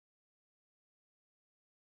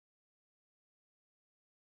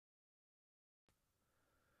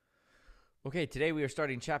Okay, today we are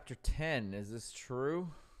starting chapter 10. Is this true?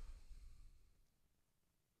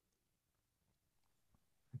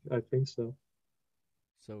 I think so.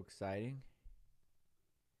 So exciting.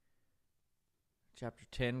 Chapter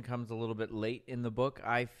 10 comes a little bit late in the book,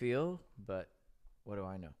 I feel, but what do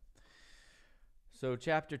I know? So,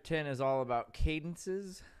 chapter 10 is all about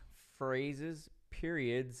cadences, phrases,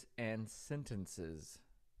 periods, and sentences.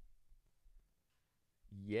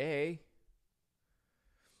 Yay.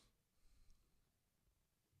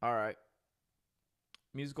 All right.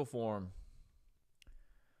 Musical form.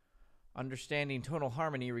 Understanding tonal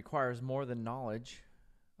harmony requires more than knowledge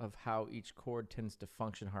of how each chord tends to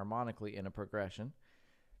function harmonically in a progression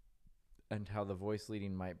and how the voice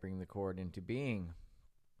leading might bring the chord into being.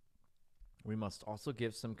 We must also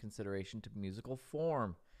give some consideration to musical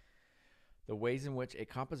form, the ways in which a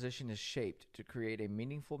composition is shaped to create a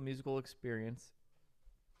meaningful musical experience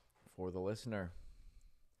for the listener.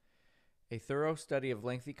 A thorough study of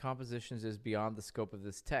lengthy compositions is beyond the scope of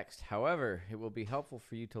this text. However, it will be helpful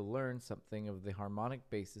for you to learn something of the harmonic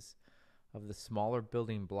basis of the smaller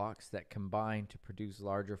building blocks that combine to produce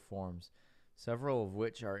larger forms, several of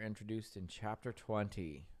which are introduced in chapter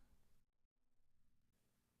 20.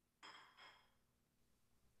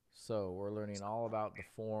 So, we're learning all about the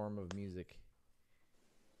form of music.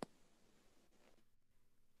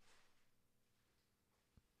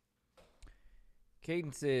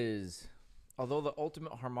 Cadences. Although the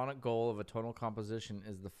ultimate harmonic goal of a tonal composition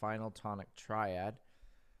is the final tonic triad,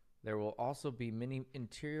 there will also be many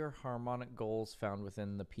interior harmonic goals found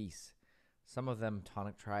within the piece, some of them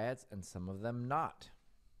tonic triads and some of them not.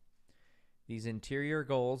 These interior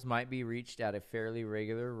goals might be reached at a fairly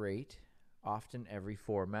regular rate, often every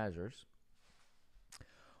 4 measures,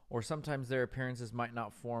 or sometimes their appearances might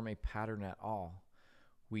not form a pattern at all.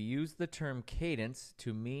 We use the term cadence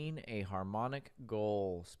to mean a harmonic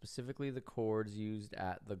goal, specifically the chords used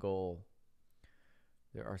at the goal.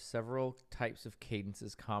 There are several types of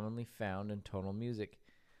cadences commonly found in tonal music.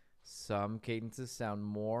 Some cadences sound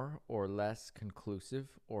more or less conclusive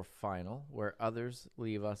or final, where others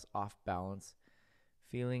leave us off balance,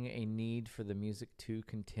 feeling a need for the music to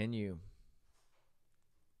continue.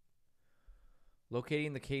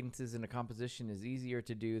 Locating the cadences in a composition is easier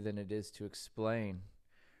to do than it is to explain.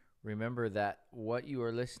 Remember that what you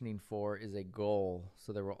are listening for is a goal,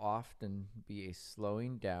 so there will often be a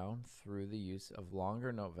slowing down through the use of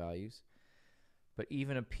longer note values. But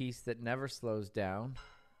even a piece that never slows down,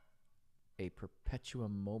 a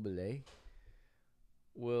perpetuum mobile,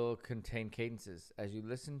 will contain cadences. As you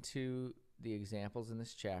listen to the examples in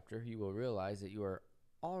this chapter, you will realize that you are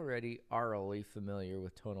already orally familiar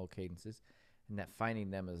with tonal cadences and that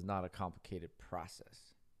finding them is not a complicated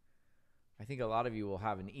process. I think a lot of you will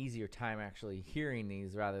have an easier time actually hearing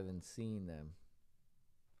these rather than seeing them.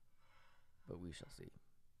 But we shall see.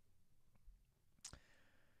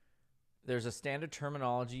 There's a standard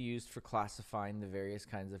terminology used for classifying the various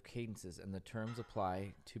kinds of cadences, and the terms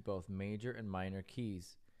apply to both major and minor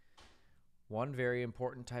keys. One very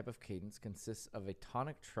important type of cadence consists of a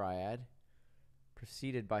tonic triad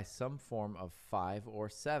preceded by some form of 5 or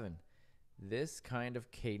 7. This kind of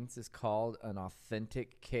cadence is called an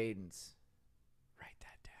authentic cadence. Write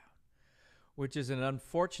that down. Which is an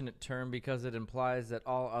unfortunate term because it implies that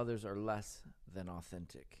all others are less than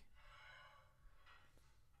authentic.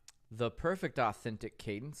 The perfect authentic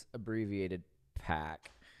cadence, abbreviated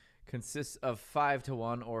PAC, consists of 5 to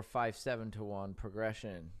 1 or 5-7 to 1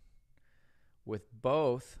 progression, with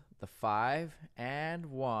both the 5 and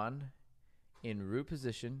 1 in root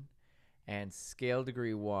position and scale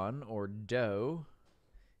degree 1 or do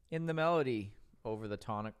in the melody over the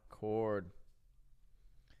tonic chord.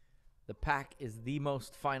 The PAC is the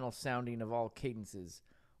most final sounding of all cadences.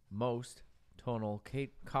 Most tonal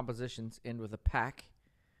compositions end with a PAC,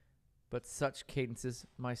 but such cadences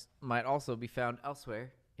might also be found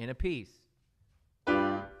elsewhere in a piece.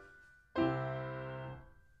 Wasn't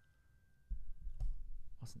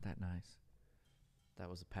that nice? That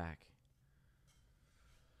was a PAC.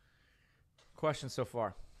 Questions so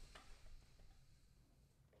far?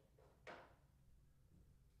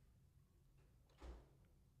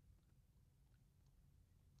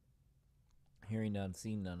 Hearing none,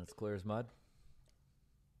 seeing none. It's clear as mud.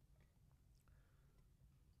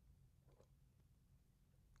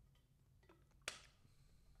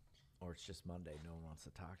 Or it's just Monday. No one wants to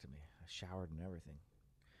talk to me. I showered and everything.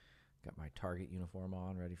 Got my Target uniform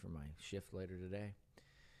on, ready for my shift later today.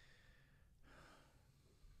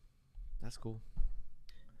 That's cool.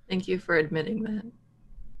 Thank you for admitting that.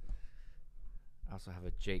 I also have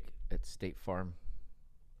a Jake at State Farm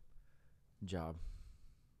job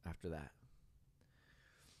after that.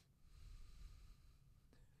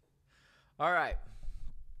 All right.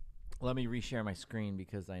 Let me reshare my screen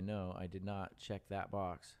because I know I did not check that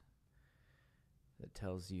box that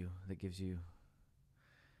tells you, that gives you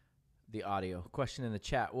the audio. Question in the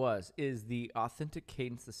chat was, is the authentic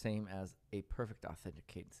cadence the same as a perfect authentic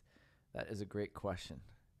cadence? That is a great question.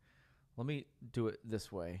 Let me do it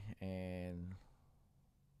this way, and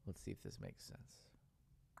let's see if this makes sense.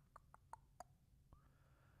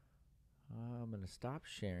 I'm going to stop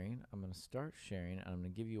sharing. I'm going to start sharing, and I'm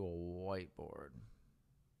going to give you a whiteboard.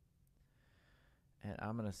 And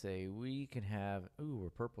I'm going to say we can have, ooh, we're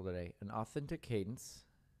purple today, an authentic cadence.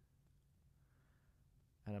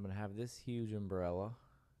 And I'm going to have this huge umbrella.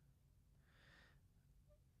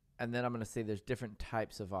 And then I'm going to say there's different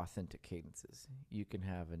types of authentic cadences. You can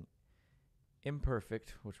have an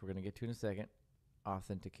imperfect, which we're going to get to in a second,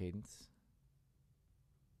 authentic cadence,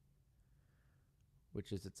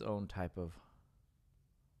 which is its own type of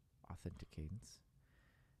authentic cadence.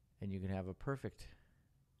 And you can have a perfect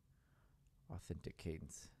authentic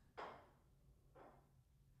cadence,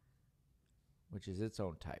 which is its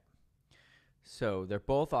own type. So they're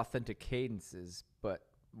both authentic cadences, but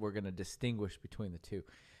we're going to distinguish between the two.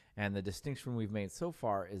 And the distinction we've made so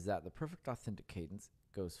far is that the perfect authentic cadence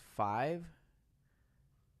goes 5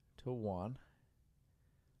 to 1,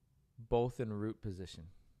 both in root position.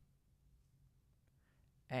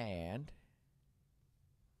 And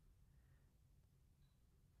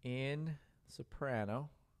in soprano,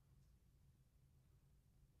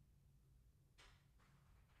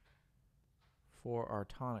 for our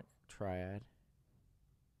tonic triad,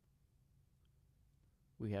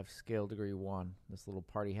 we have scale degree 1. This little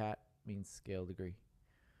party hat means scale degree.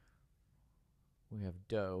 We have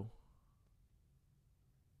do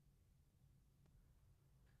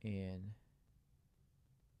in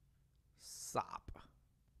sop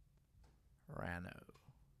rano.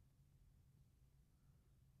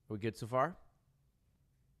 Are we good so far?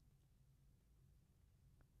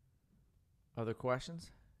 Other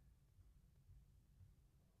questions?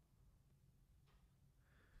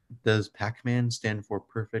 Does Pac-Man stand for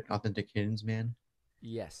Perfect Authentic Cadence Man?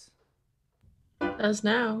 Yes. Does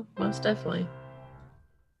now, most definitely.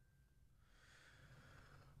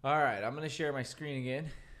 All right, I'm going to share my screen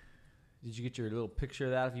again. Did you get your little picture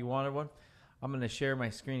of that if you wanted one? I'm going to share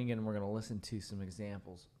my screen again, and we're going to listen to some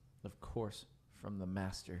examples, of course, from the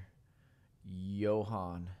master,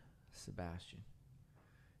 Johann Sebastian.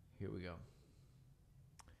 Here we go.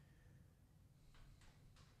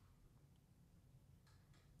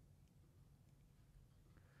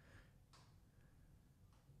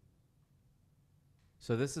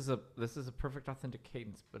 So this is a perfect authentic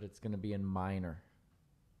cadence, but it's going to be in minor.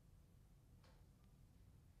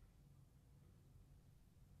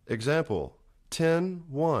 Example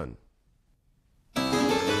 10-1.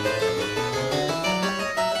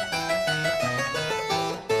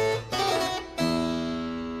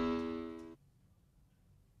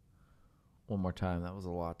 One more time. That was a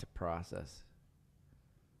lot to process.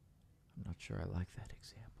 I'm not sure I like that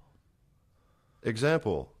example.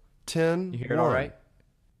 Example 10-1. You hear it all right?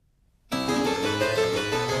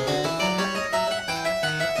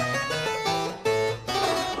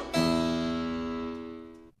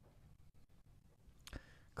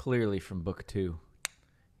 Clearly from book 2.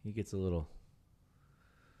 He gets a little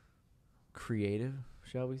creative,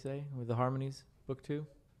 shall we say, with the harmonies. Book 2. A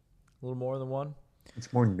little more than 1.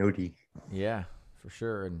 It's more notey. Yeah, for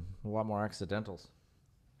sure, and a lot more accidentals.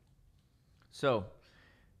 So,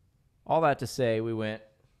 all that to say, we went...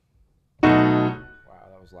 Wow,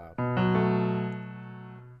 that was loud.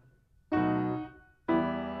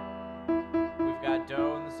 We've got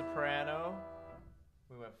do in the soprano.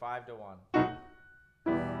 We went 5 to 1.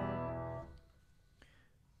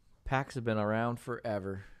 Packs have been around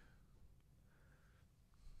forever.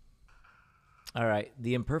 All right,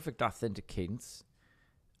 the imperfect authentic cadence,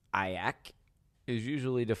 IAC, is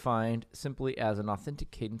usually defined simply as an authentic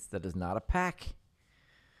cadence that is not a pack.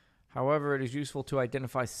 However, it is useful to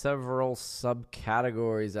identify several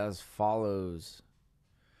subcategories as follows.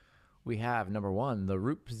 We have, number 1, the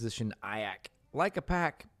root position IAC, like a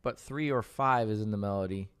pack, but 3 or 5 is in the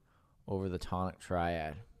melody over the tonic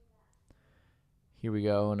triad. Here we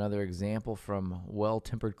go, another example from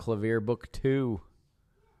Well-Tempered Clavier, Book 2.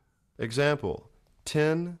 Example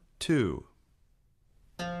 10-2. Did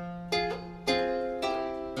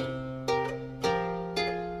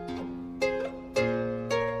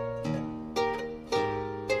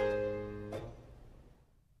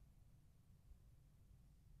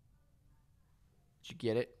you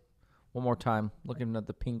get it? One more time, looking at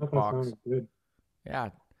the pink box. Good. Yeah,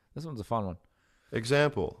 this one's a fun one.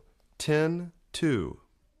 Example 10-2.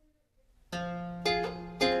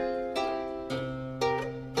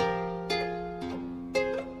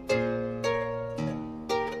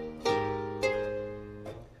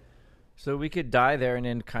 So we could die there and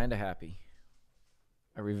end kind of happy.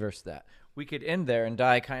 I reversed that. We could end there and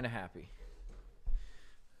die kind of happy.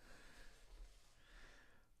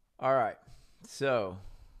 All right. So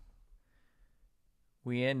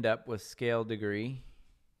we end up with scale degree.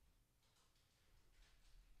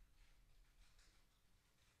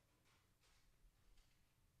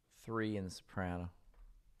 Three in the soprano.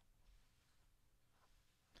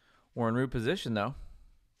 We're in root position, though.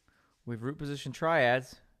 We've root position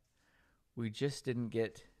triads. We just didn't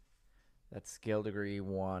get that scale degree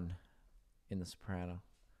 1 in the soprano.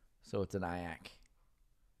 So it's an IAC.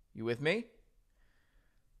 You with me?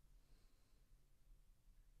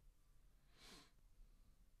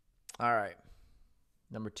 All right.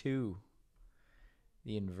 Number 2,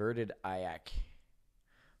 the inverted IAC.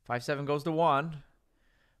 5/7 goes to 1,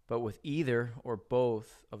 but with either or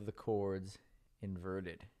both of the chords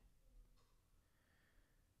inverted.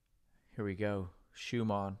 Here we go.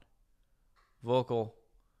 Schumann. Vocal.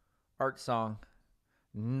 Art song.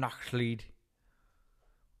 Nachtlied.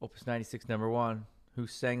 Opus 96, number 1. Who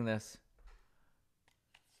sang this?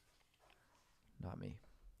 Not me.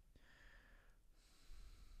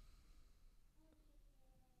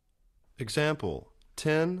 Example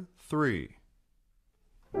 10-3.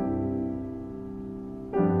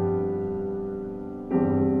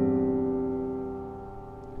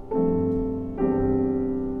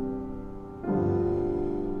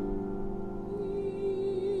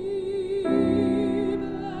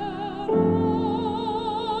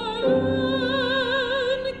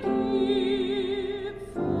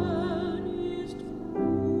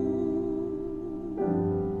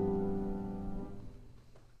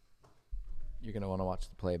 You're going to want to watch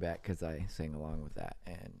the playback because I sang along with that,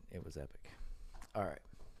 and it was epic. All right.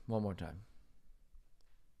 One more time.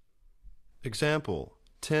 Example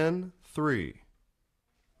 10-3.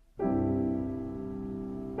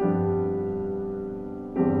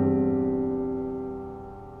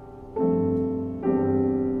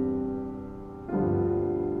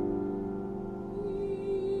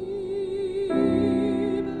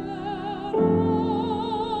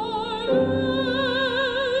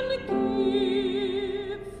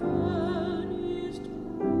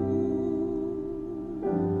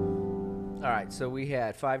 All right, so we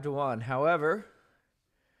had 5-1. However,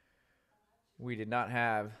 we did not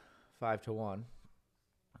have 5-1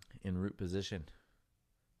 in root position.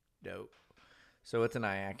 Dope. So it's an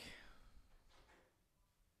IAC.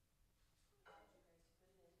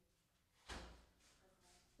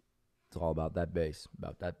 It's all about that bass.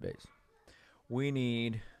 We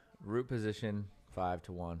need root position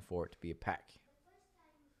 5-1 for it to be a pack.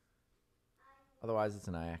 Otherwise, it's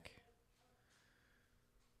an IAC.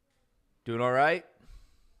 Doing all right?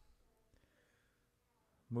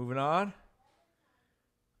 Moving on.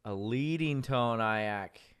 A leading tone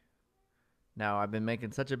IAC. Now, I've been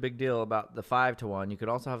making such a big deal about the 5-1. You could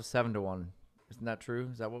also have a 7-1. Isn't that true?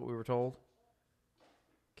 Is that what we were told?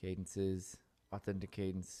 Cadences, authentic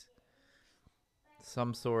cadence.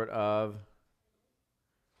 Some sort of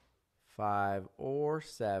 5 or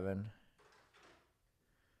 7.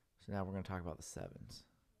 So now we're going to talk about the 7s.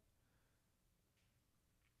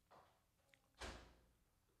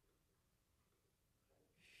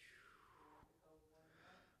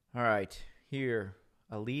 All right, here,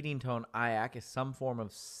 a leading tone IAC is some form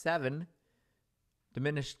of 7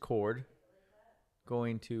 diminished chord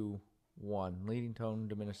going to 1. Leading tone,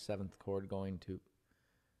 diminished 7th chord going to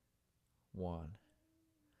 1.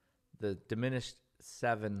 The diminished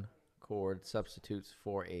 7 chord substitutes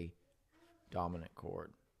for a dominant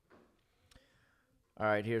chord. All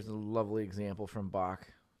right, here's a lovely example from Bach.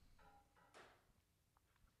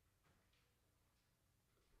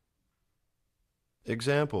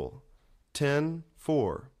 Example 10-4.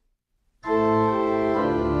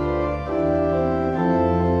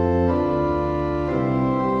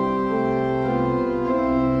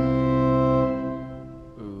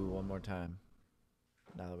 Ooh, one more time.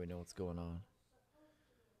 Now that we know what's going on.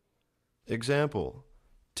 Example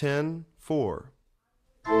 10-4.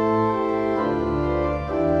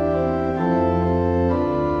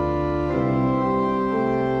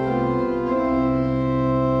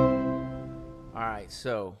 All right,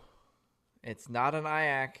 so it's not an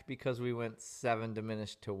IAC because we went 7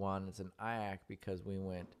 diminished to 1. It's an IAC because we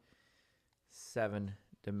went 7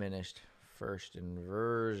 diminished first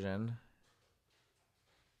inversion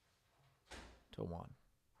to 1.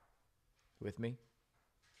 With me?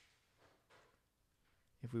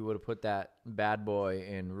 If we would have put that bad boy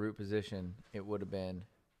in root position, it would have been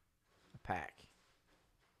a pack.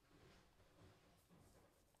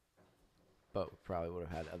 But we probably would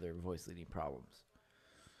have had other voice leading problems.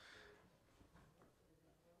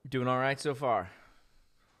 Doing all right so far.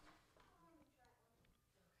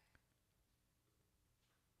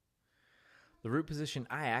 The root position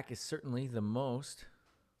IAC is certainly the most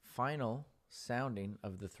final sounding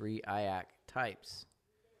of the three IAC types.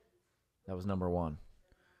 That was number one.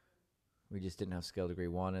 We just didn't have scale degree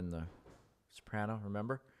 1 in the soprano,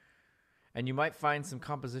 remember? And you might find some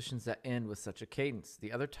compositions that end with such a cadence.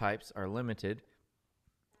 The other types are limited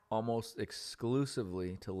almost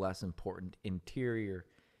exclusively to less important interior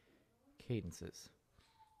cadences.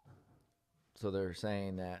 So they're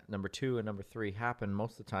saying that number 2 and number 3 happen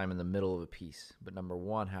most of the time in the middle of a piece, but number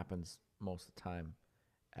 1 happens most of the time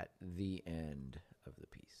at the end of the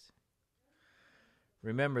piece.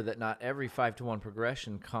 Remember that not every 5-to-1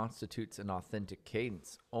 progression constitutes an authentic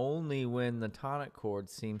cadence, only when the tonic chord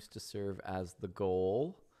seems to serve as the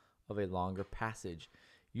goal of a longer passage,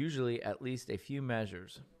 usually at least a few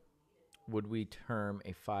measures, would we term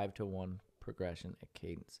a 5-to-1 progression a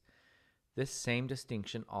cadence. This same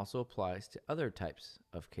distinction also applies to other types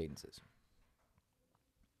of cadences.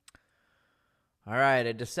 All right,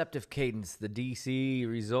 a deceptive cadence, the DC,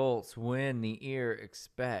 results when the ear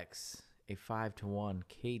expects a 5-to-1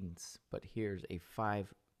 cadence, but here's a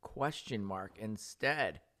 5 question mark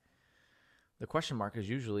instead. The question mark is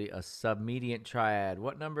usually a submediant triad.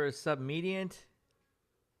 What number is submediant?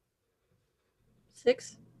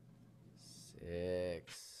 6.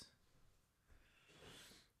 6.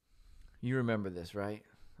 You remember this, right?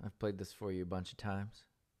 I've played this for you a bunch of times.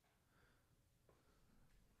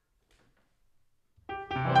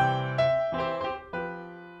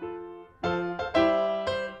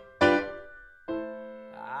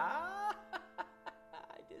 Ah,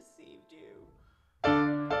 I deceived you.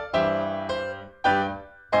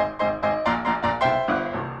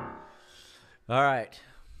 All right.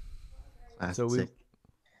 Classic. So we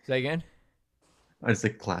say again? It's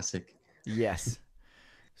a classic. Yes.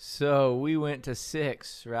 So we went to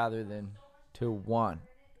 6 rather than to 1.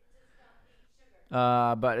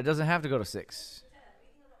 But it doesn't have to go to 6.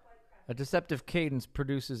 A deceptive cadence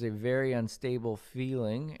produces a very unstable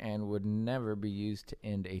feeling and would never be used to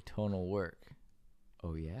end a tonal work.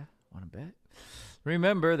 Oh, yeah? Want to bet?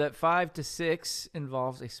 Remember that 5 to 6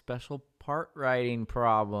 involves a special part writing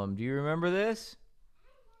problem. Do you remember this?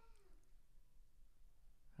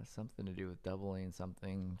 Has something to do with doubling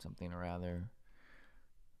something or other.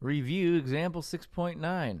 Review example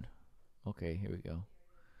 6.9. Okay, here we go.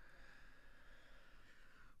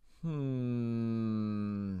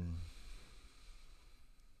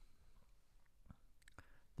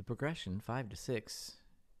 The progression 5 to 6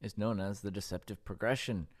 is known as the deceptive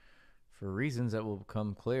progression for reasons that will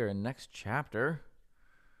become clear in next chapter.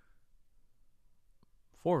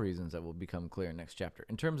 4 reasons that will become clear in next chapter.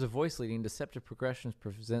 In terms of voice leading, deceptive progressions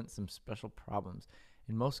present some special problems.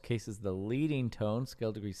 In most cases, the leading tone,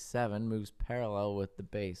 scale degree 7, moves parallel with the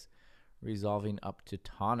bass, resolving up to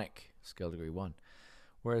tonic, scale degree 1,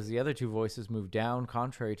 whereas the other 2 voices move down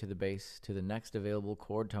contrary to the bass to the next available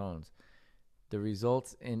chord tones. This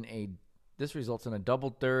results in a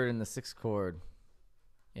doubled third in the 6th chord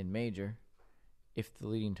in major. If the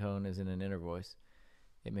leading tone is in an inner voice,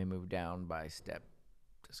 it may move down by step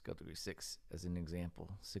to scale degree 6 as an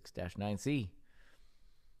example, 6-9C,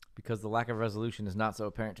 because the lack of resolution is not so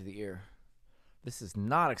apparent to the ear. This is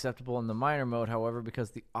not acceptable in the minor mode, however,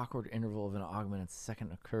 because the awkward interval of an augmented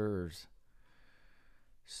second occurs.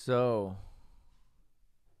 So,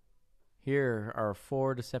 here are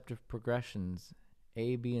 4 deceptive progressions.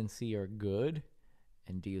 A, B, and C are good,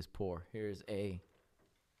 and D is poor. Here's A.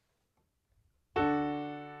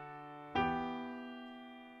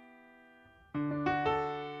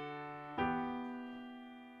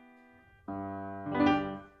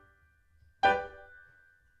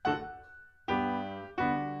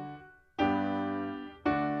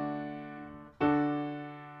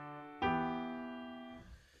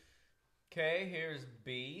 Okay, here's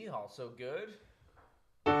B, also good.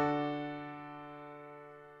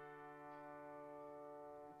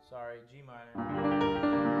 Sorry, G minor.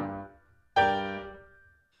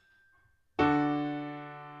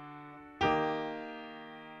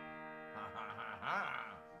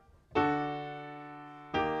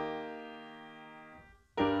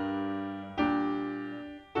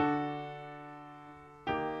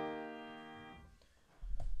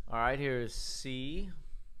 All right, here's C,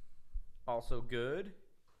 also good.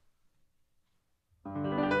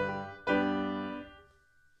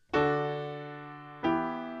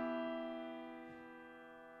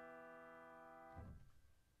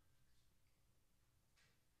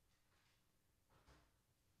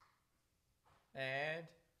 And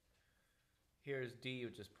here's D,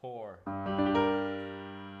 which is poor.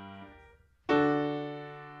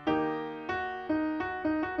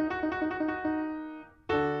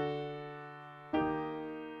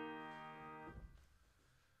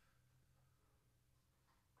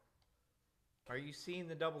 Are you seeing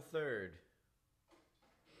the double third?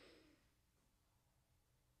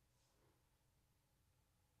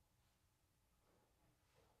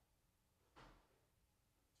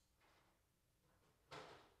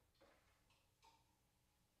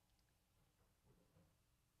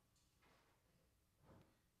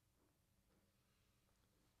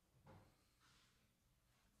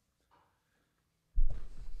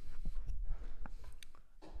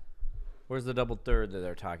 Where's the double third that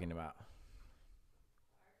they're talking about?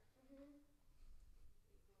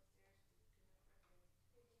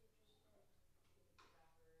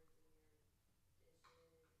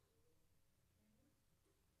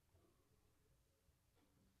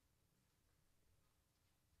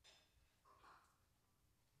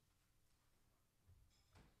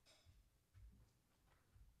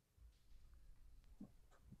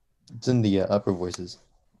 It's in the upper voices.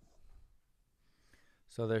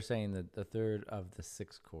 So they're saying that the third of the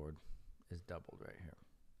sixth chord is doubled right here.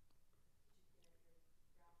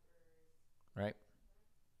 Right?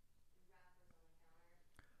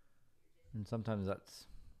 And sometimes that's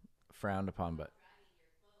frowned upon, but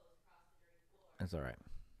that's all right.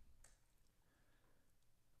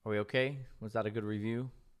 Are we okay? Was that a good review?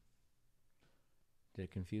 Did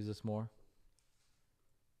it confuse us more?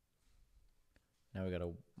 Now we got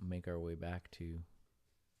to make our way back to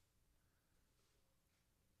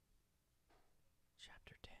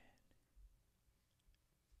chapter 10.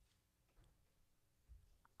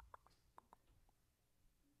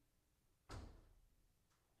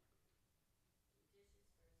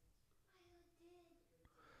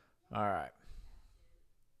 All right.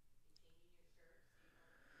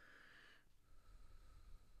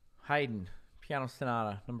 Haydn, Piano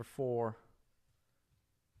Sonata, number 4.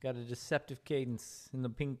 Got a deceptive cadence in the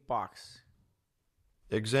pink box.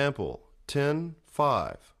 Example 10-5.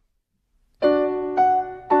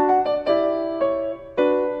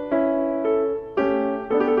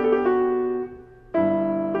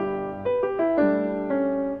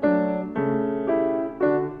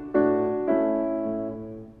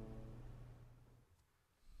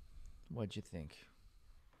 What'd you think?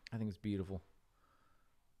 I think it's beautiful.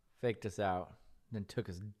 Faked us out, then took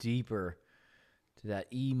us deeper to that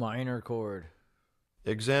E minor chord.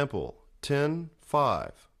 Example 10-5.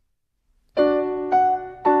 I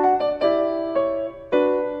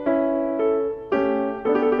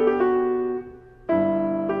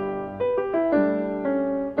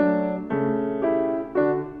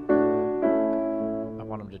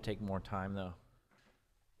want him to take more time, though.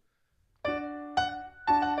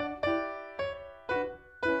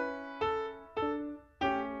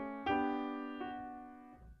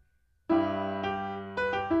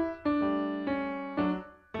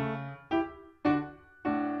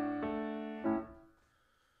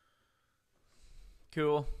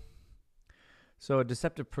 Cool. So a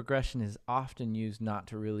deceptive progression is often used not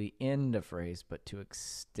to really end a phrase, but to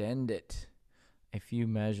extend it a few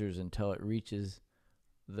measures until it reaches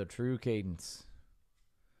the true cadence.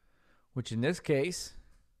 Which in this case,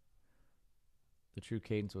 the true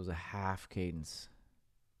cadence was a half cadence,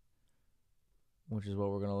 which is what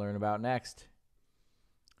we're going to learn about next.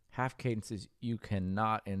 Half cadences, you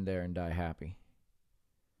cannot end there and die happy.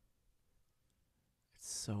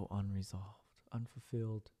 It's so unresolved,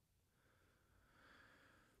 unfulfilled.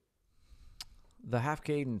 The half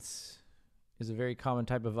cadence is a very common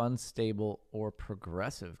type of unstable or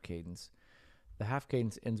progressive cadence. The half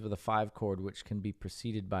cadence ends with a 5 chord, which can be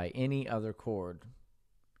preceded by any other chord,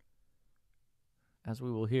 as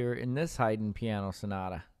we will hear in this Haydn piano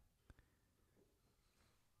sonata.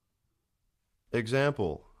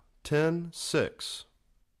 Example 10-6.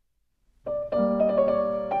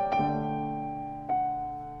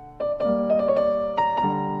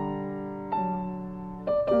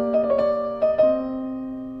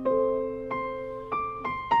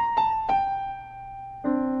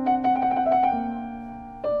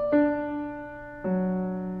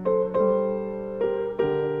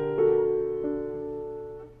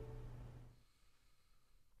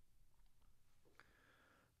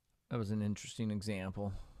 That was an interesting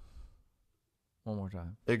example. One more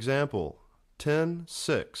time. Example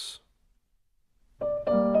 10-6.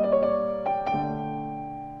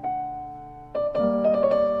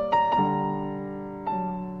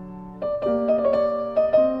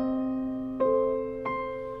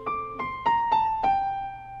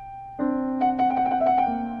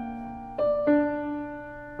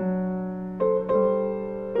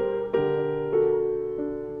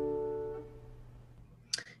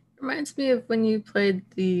 Reminds me of when you played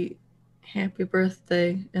the Happy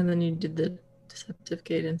Birthday and then you did the deceptive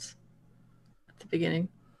cadence at the beginning.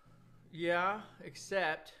 Yeah,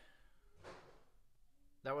 except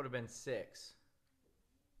That would have been 6.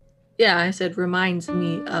 Yeah, I said reminds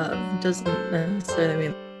me of. Doesn't necessarily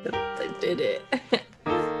mean that they did it.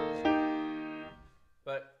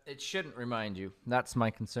 But it shouldn't remind you. That's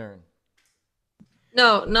my concern.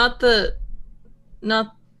 No, not. I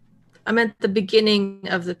meant the beginning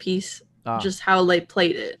of the piece, just how they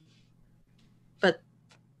played it. But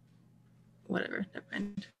whatever, never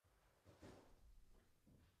mind.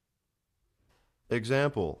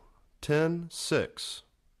 Example 10:6.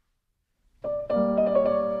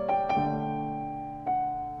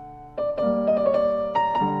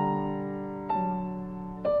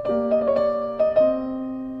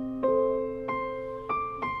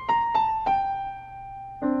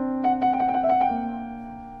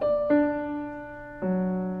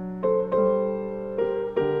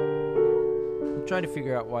 I'm trying to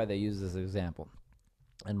figure out why they use this example.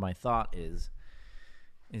 And my thought is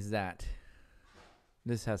that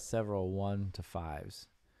this has several 1 to 5s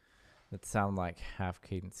that sound like half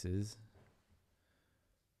cadences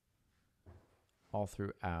all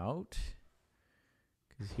throughout.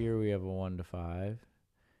 Because here we have a 1 to 5.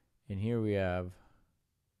 And here we have,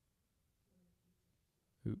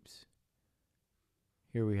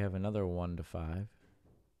 here we have another 1 to 5.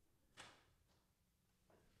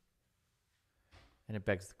 And it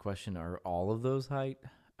begs the question, are all of those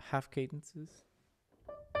half cadences?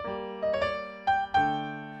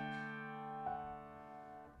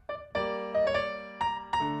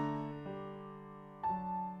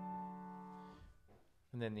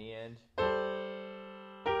 And then the end.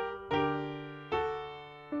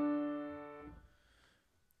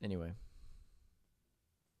 Anyway.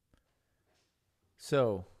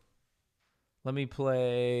 So, let me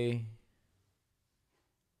play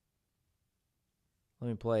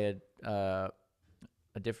a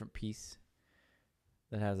different piece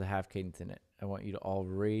that has a half cadence in it. I want you to all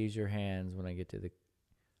raise your hands when I get to the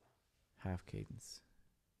half cadence.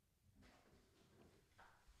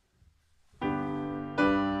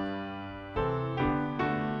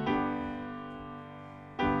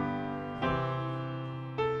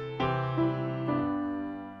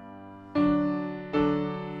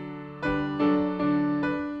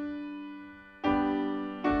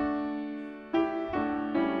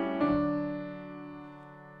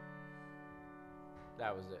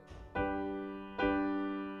 That was it.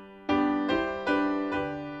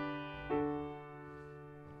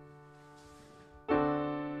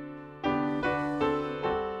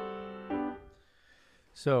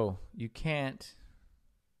 So you can't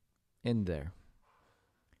end there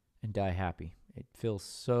and die happy. It feels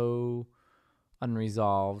so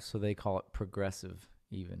unresolved, so they call it progressive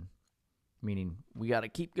even, meaning we got to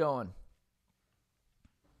keep going.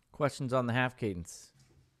 Questions on the half cadence?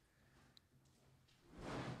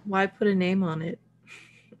 Why put a name on it?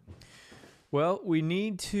 Well, we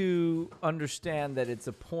need to understand that it's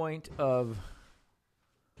a point of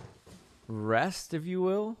rest, if you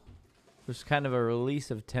will. There's kind of a release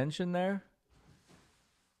of tension there.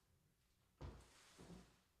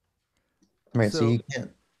 Right, so you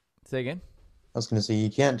can't. Say again? I was going to say, you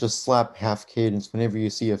can't just slap half cadence whenever you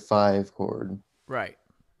see a 5 chord. Right.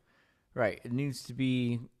 It needs to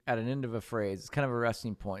be at an end of a phrase. It's kind of a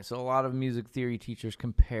resting point. So a lot of music theory teachers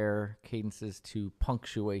compare cadences to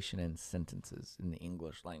punctuation in sentences in the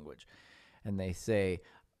English language. And they say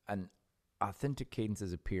an authentic cadence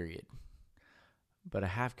is a period, but a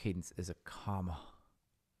half cadence is a comma.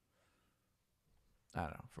 I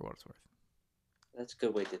don't know, for what it's worth. That's a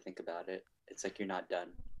good way to think about it. It's like you're not done.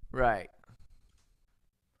 Right.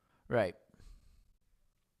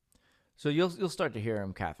 So you'll start to hear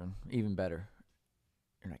him, Catherine, even better.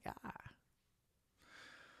 You're like, ah.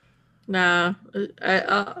 Nah,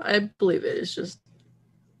 I believe it. It's just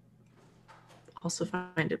also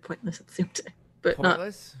find it pointless at the same time. But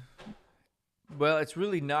pointless? Well, it's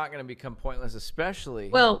really not going to become pointless, especially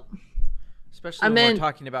when we're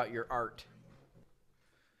talking about your art.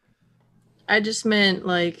 I just meant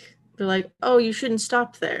like they're like, oh, you shouldn't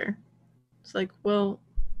stop there. It's like, well,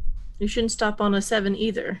 you shouldn't stop on a 7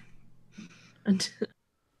 either.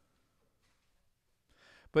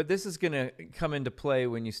 But this is going to come into play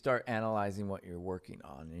when you start analyzing what you're working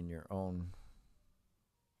on in your own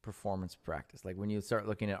performance practice. Like when you start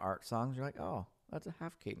looking at art songs, you're like, oh, that's a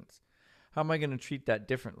half cadence. How am I going to treat that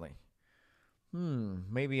differently?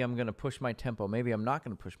 Maybe I'm going to push my tempo. Maybe I'm not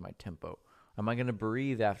going to push my tempo. Am I going to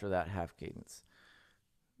breathe after that half cadence?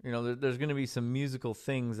 You know, there's going to be some musical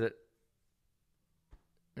things that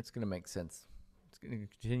it's going to make sense. It's going to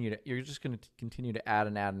continue to, you're just going to continue to add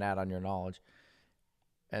and add and add on your knowledge,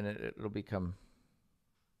 and it'll become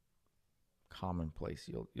commonplace.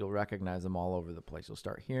 You'll recognize them all over the place. You'll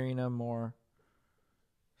start hearing them more.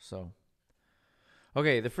 So,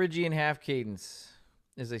 okay, the Phrygian half cadence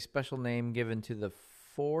is a special name given to the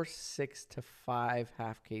 4/6 to 5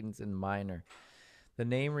 half cadence in minor. The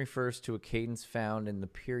name refers to a cadence found in the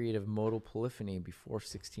period of modal polyphony before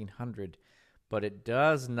 1600, but it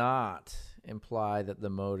does not imply that the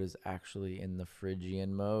mode is actually in the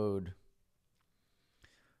Phrygian mode.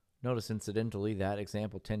 Notice, incidentally, that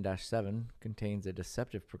example 10-7 contains a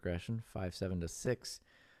deceptive progression, 5/7 to 6,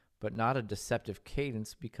 but not a deceptive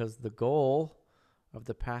cadence because the goal of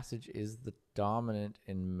the passage is the dominant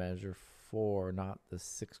in measure 4, not the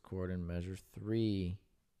 6th chord in measure 3.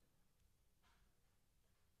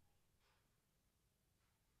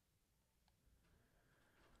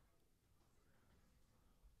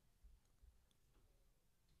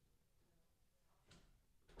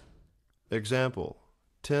 Example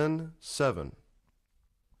 10-7.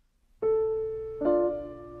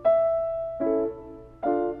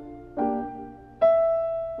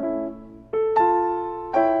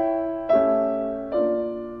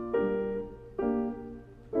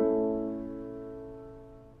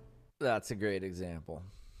 That's a great example.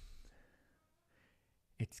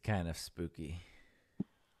 It's kind of spooky.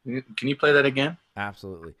 Can you play that again?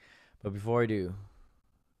 Absolutely. But before I do,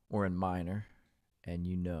 we're in minor, and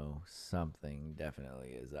you know something definitely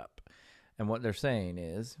is up. And what they're saying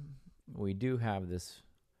is we do have this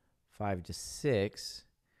 5 to 6,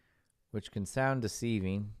 which can sound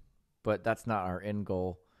deceiving, but that's not our end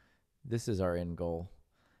goal. This is our end goal.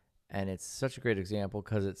 And it's such a great example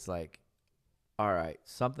because it's like, all right,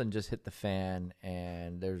 something just hit the fan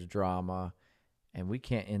and there's drama, and we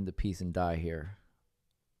can't end the piece and die here.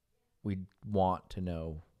 We want to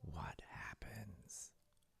know what happens.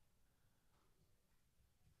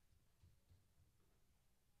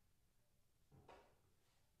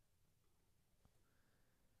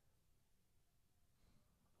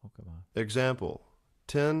 Oh, come on. Example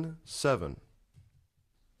 10-7.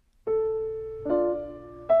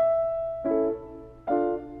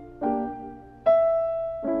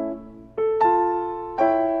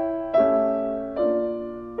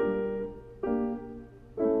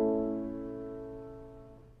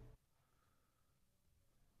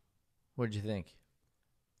 What'd you think?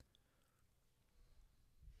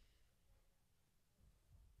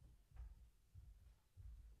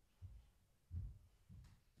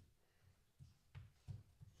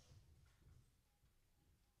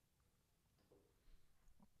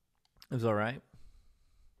 It was all right.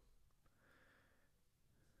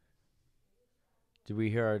 Did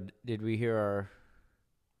we hear our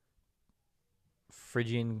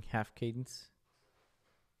Phrygian half cadence?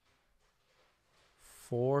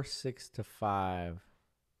 4/6 to 5.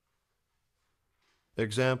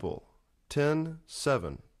 Example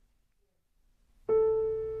 10-7.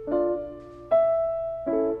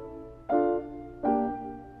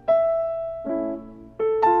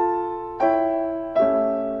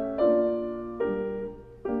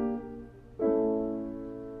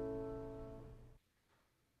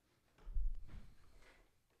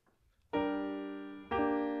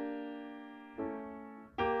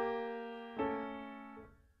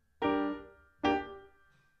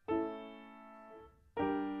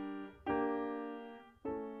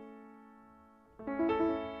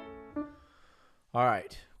 All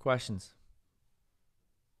right, questions.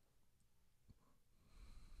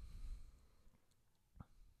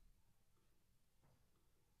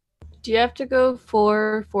 Do you have to go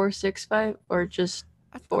 4-4-6-5 or just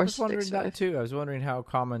I 4 was wondering 6 that 5? too. I was wondering how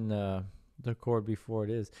common the chord before it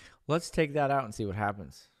is. Let's take that out and see what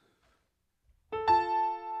happens.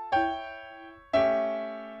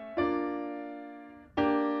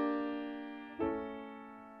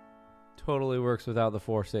 Totally works without the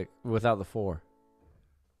 4/6, without the 4.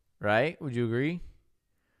 Right? Would you agree?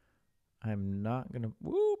 I'm not gonna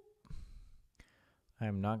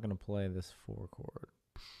play this 4 chord.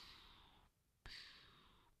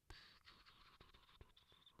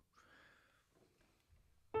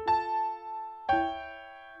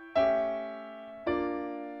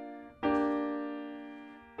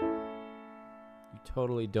 You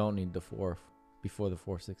totally don't need the 4 before the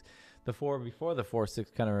 4/6. The 4 before the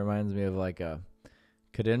 4/6 kind of reminds me of like a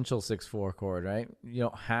cadential 6/4 chord, right? You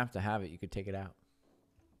don't have to have it. You could take it out.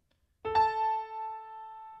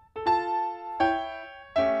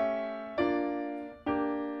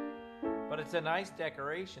 But it's a nice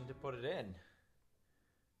decoration to put it in.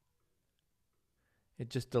 It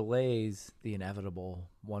just delays the inevitable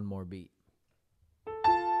one more beat.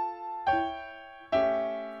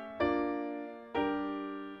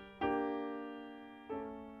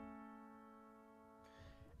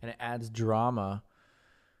 And it adds drama.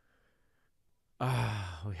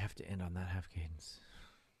 We have to end on that half cadence.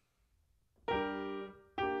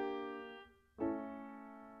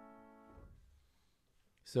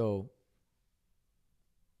 So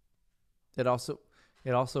it also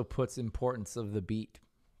puts importance of the beat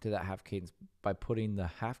to that half cadence by putting the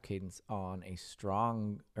half cadence on a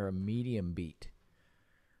strong or a medium beat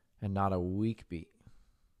and not a weak beat.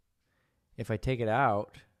 If I take it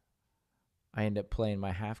out, I end up playing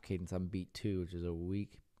my half cadence on beat 2, which is a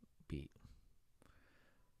weak beat.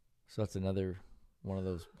 So that's another one of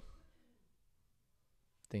those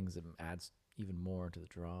things that adds even more to the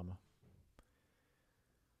drama.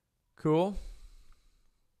 Cool.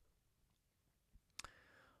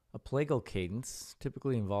 A plagal cadence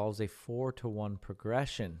typically involves a 4-to-1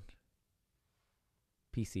 progression.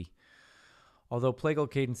 PC. Although plagal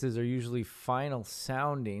cadences are usually final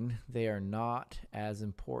sounding, they are not as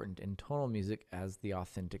important in tonal music as the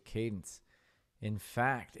authentic cadence. In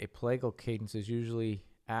fact, a plagal cadence is usually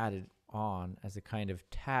added on as a kind of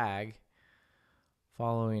tag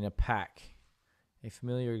following a pack. A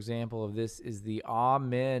familiar example of this is the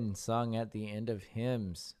Amen sung at the end of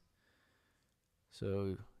hymns.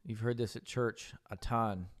 So you've heard this at church a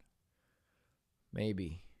ton,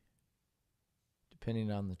 maybe,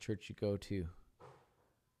 depending on the church you go to.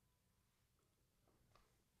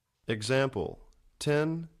 Example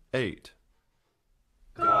 10:8.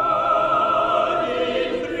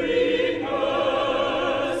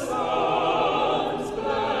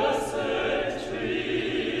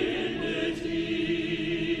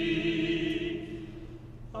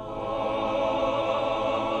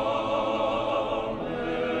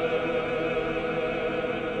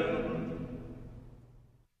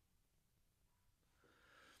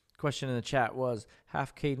 Question in the chat was,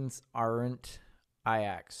 half cadence aren't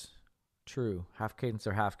IACs. True. Half cadence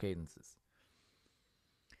are half cadences.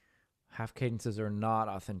 Half cadences are not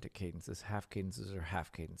authentic cadences. Half cadences are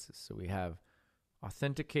half cadences. So we have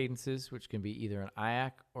authentic cadences, which can be either an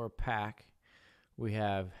IAC or a pack. We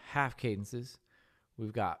have half cadences.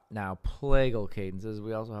 We've got now plagal cadences.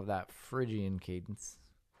 We also have that Phrygian cadence.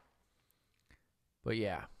 But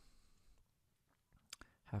yeah,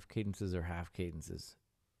 half cadences are half cadences.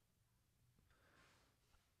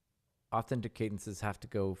 Authentic cadences have to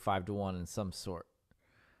go 5-to-1 in some sort.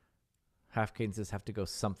 Half cadences have to go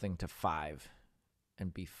something to 5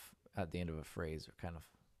 and be at the end of a phrase or kind of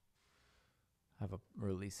have a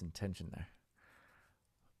release in tension there.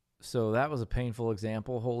 So that was a painful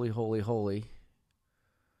example. Holy, holy, holy.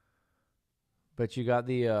 But you got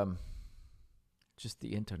the, just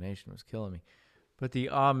the intonation was killing me. But the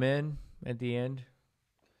Amen at the end.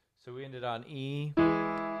 So we ended on E.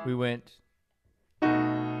 We went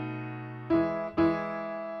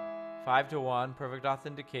 5-to-1, perfect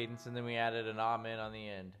authentic cadence, and then we added an Amen on the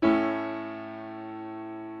end.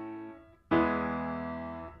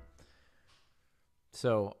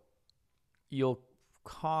 So you'll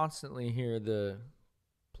constantly hear the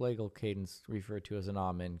plagal cadence referred to as an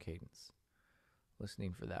Amen cadence.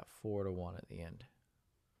 Listening for that 4-to-1 at the end.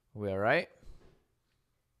 Are we all right?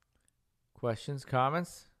 Questions,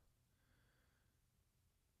 comments?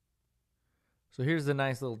 So here's the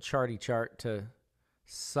nice little charty chart to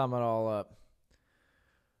sum it all up.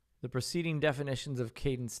 The preceding definitions of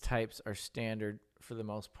cadence types are standard for the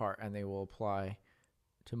most part, and they will apply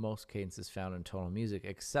to most cadences found in tonal music.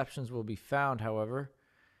 Exceptions will be found, however,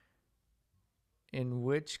 in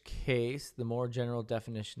which case the more general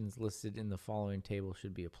definitions listed in the following table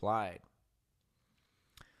should be applied.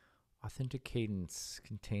 Authentic cadence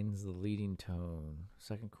contains the leading tone.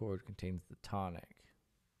 Second chord contains the tonic.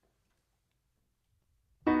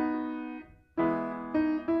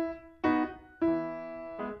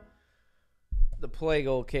 The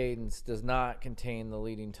plagal cadence does not contain the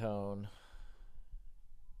leading tone,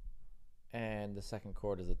 and the second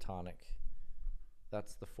chord is a tonic.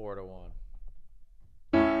 That's the 4-to-1.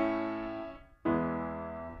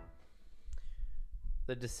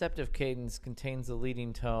 The deceptive cadence contains the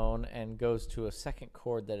leading tone and goes to a second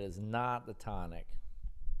chord that is not the tonic.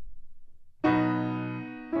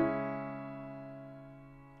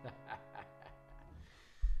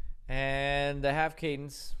 And the half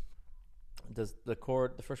cadence does the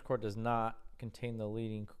first chord does not contain the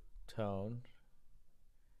leading tone,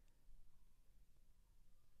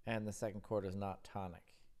 and the second chord is not tonic.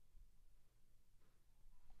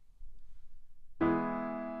 I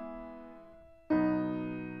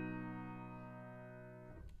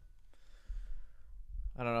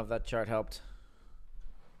don't know if that chart helped.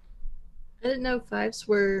 I didn't know fives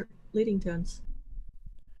were leading tones.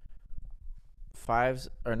 Fives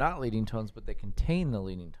are not leading tones, but they contain the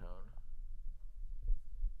leading tone.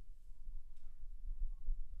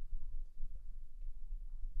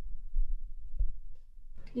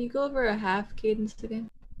 Can you go over a half cadence again?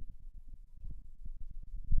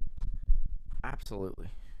 Absolutely.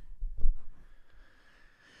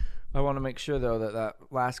 I want to make sure, though, that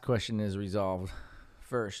last question is resolved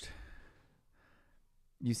first.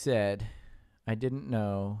 You said, I didn't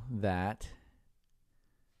know that.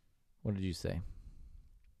 What did you say?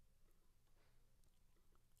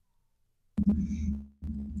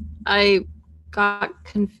 I got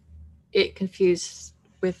confused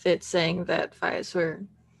with it saying that fives were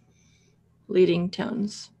leading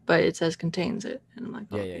tones, but it says contains it. And I'm like,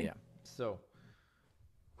 oh, okay. Yeah. So,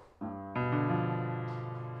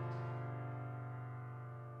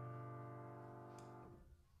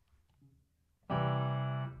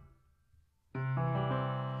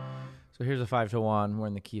 here's a 5-1. We're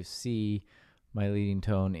in the key of C. My leading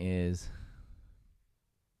tone is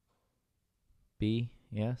B,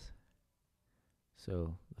 yes?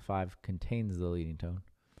 So the 5 contains the leading tone.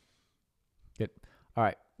 Good. All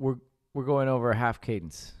right, we're going over a half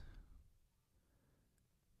cadence.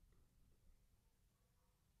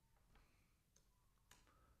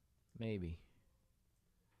 Maybe.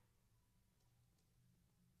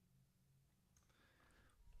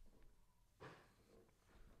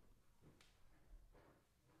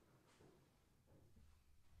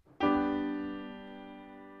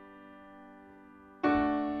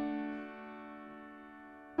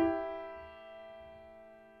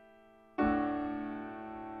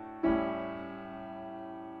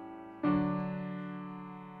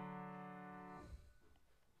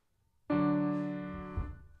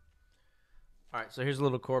 All right, so here's a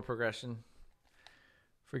little chord progression.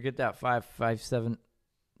 Forget that 5-5-7,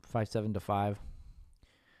 5-7 to 5.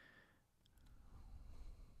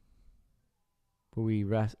 But we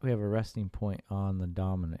have a resting point on the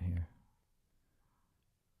dominant here.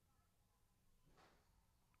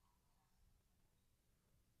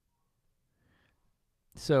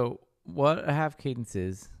 So what a half cadence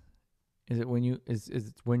is it when you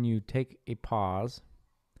when you take a pause,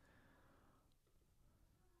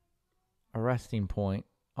 a resting point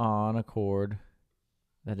on a chord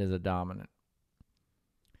that is a dominant.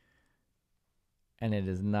 And it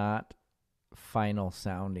is not final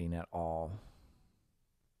sounding at all.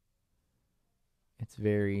 It's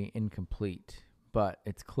very incomplete, but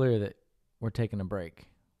it's clear that we're taking a break.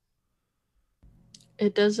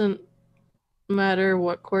 It doesn't matter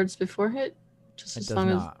what chords before it? Just It as does long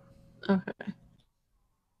not. as okay.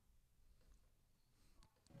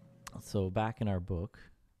 So back in our book,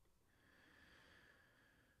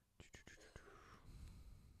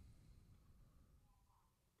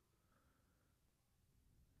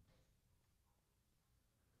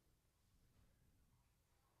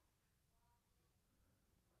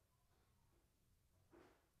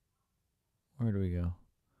 where do we go?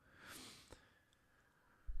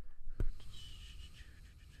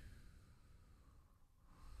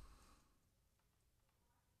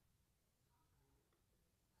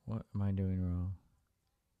 What am I doing wrong?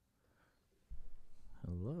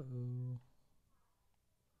 Hello?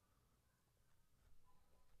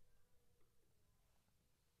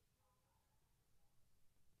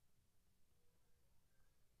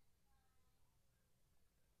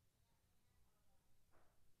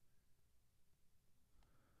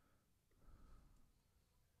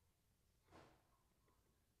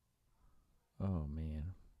 Oh,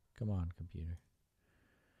 man. Come on, computer.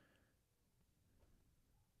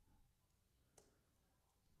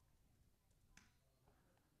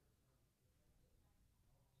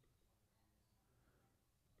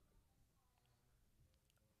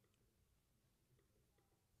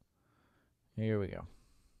 Here we go.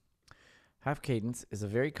 Half cadence is a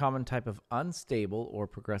very common type of unstable or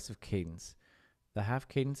progressive cadence. The half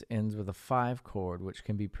cadence ends with a 5 chord, which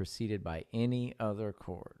can be preceded by any other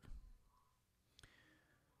chord.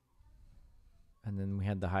 And then we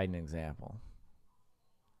had the Haydn example.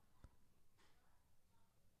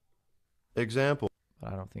 Example.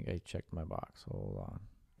 But I don't think I checked my box. Hold on.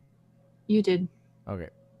 You did. Okay.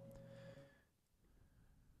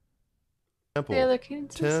 Example. The other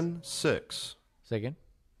cadences? 10-6. Say again.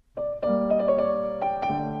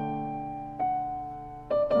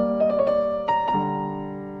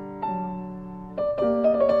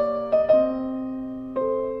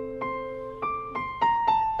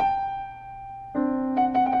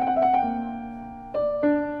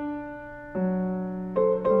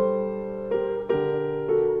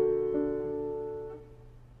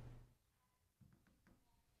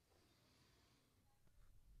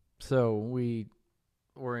 So we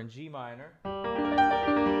were in G minor.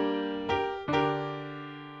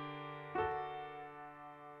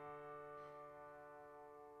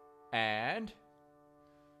 And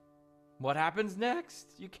what happens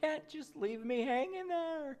next? You can't just leave me hanging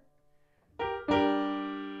there.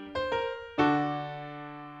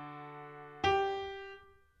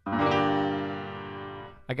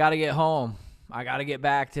 I got to get home. I got to get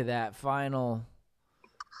back to that final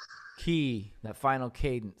key, that final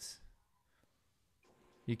cadence.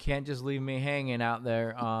 You can't just leave me hanging out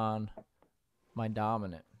there on my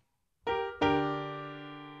dominant.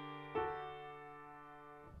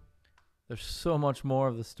 There's so much more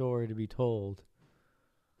of the story to be told.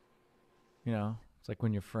 You know, it's like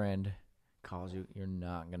when your friend calls you, you're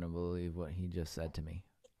not going to believe what he just said to me.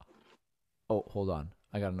 Oh, hold on.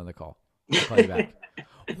 I got another call. I'll call you back.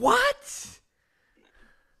 What?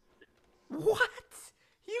 What?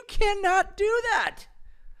 You cannot do that.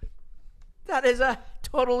 That is a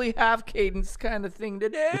totally half cadence kind of thing to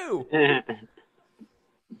do.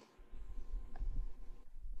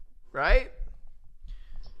 Right?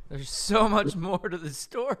 There's so much more to the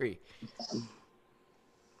story.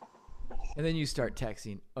 And then you start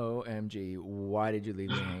texting, OMG, why did you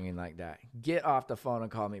leave me hanging like that? Get off the phone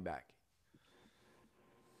and call me back.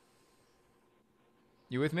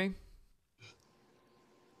 You with me?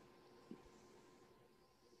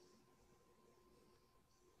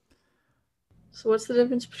 So what's the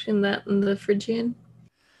difference between that and the Phrygian?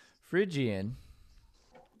 Phrygian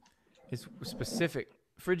is specific.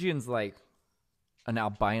 Phrygian's like an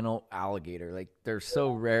albino alligator. Like, they're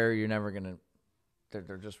so rare, you're never going to...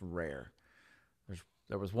 They're just rare.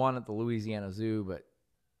 There was one at the Louisiana Zoo, but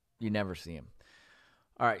you never see him.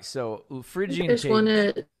 All right, so Phrygian There's cadence. one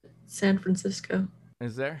at San Francisco.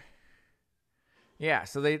 Is there? Yeah,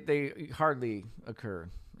 so they hardly occur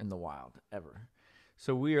in the wild, ever.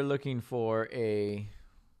 So we are looking for a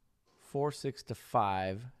 4/6 to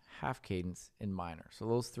 5 half cadence in minor. So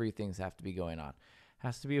those three things have to be going on. It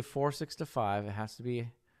has to be a 4/6 to 5. It has to be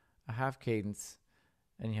a half cadence,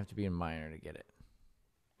 and you have to be in minor to get it.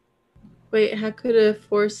 Wait, how could a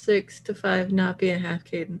 4/6 to 5 not be a half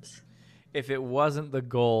cadence? If it wasn't the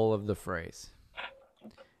goal of the phrase.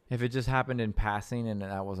 If it just happened in passing and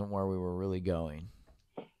that wasn't where we were really going.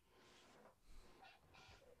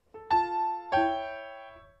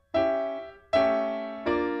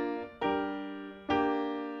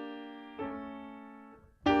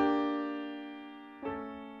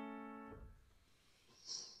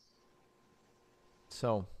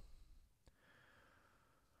 So,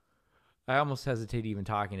 I almost hesitate even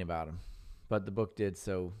talking about him, but the book did,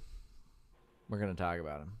 so we're going to talk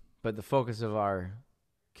about him. But the focus of our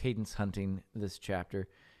cadence hunting this chapter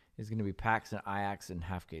is going to be packs and IACs and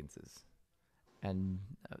half cadences, and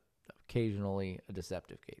occasionally a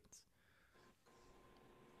deceptive cadence.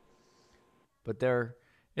 But there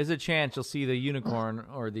is a chance you'll see the unicorn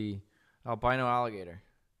or the albino alligator.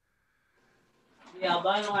 The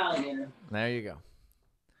albino alligator. There you go.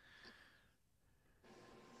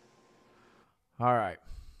 All right.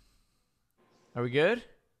 Are we good?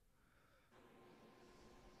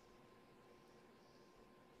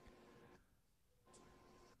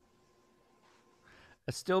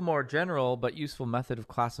 A still more general but useful method of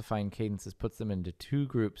classifying cadences puts them into two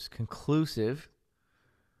groups: conclusive,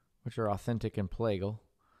 which are authentic and plagal,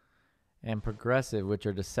 and progressive, which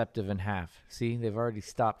are deceptive and half. See, they've already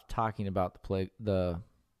stopped talking about the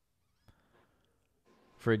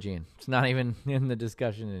Phrygian. It's not even in the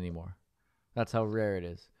discussion anymore. That's how rare it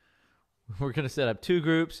is. We're going to set up two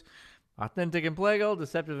groups: authentic and plagal,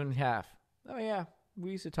 deceptive and half. Oh, yeah,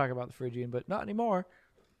 we used to talk about the Phrygian, but not anymore.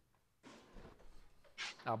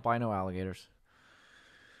 Albino alligators.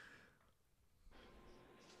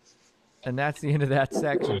 And that's the end of that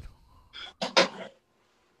section.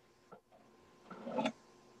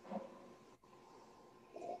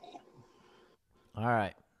 All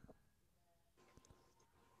right.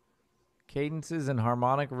 Cadences and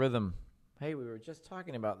harmonic rhythm. Hey, we were just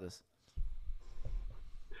talking about this.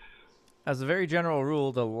 As a very general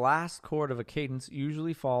rule, the last chord of a cadence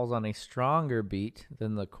usually falls on a stronger beat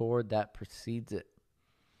than the chord that precedes it.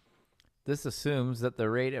 This assumes that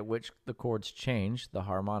the rate at which the chords change, the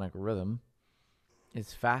harmonic rhythm,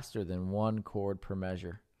 is faster than one chord per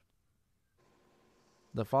measure.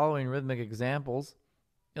 The following rhythmic examples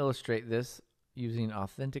illustrate this using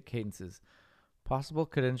authentic cadences. Possible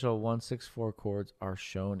cadential 1/6/4 chords are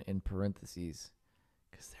shown in parentheses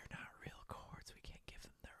because they're not real chords. We can't give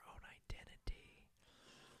them their own identity.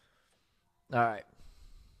 All right.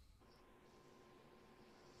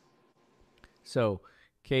 So,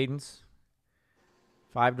 cadence,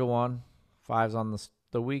 5/1. 5's on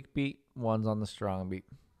the weak beat, 1's on the strong beat.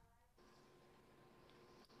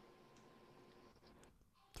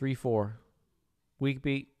 3/4. Weak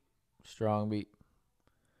beat, strong beat.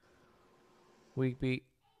 Weak beat,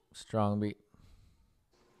 strong beat.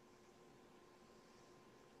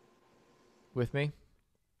 With me?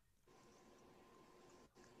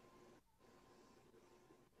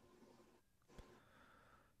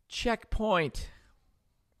 checkpoint.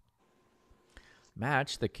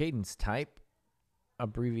 Match the cadence type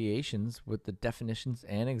abbreviations with the definitions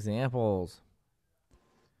and examples.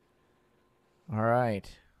 All right.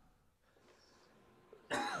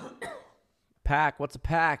 Pack. What's a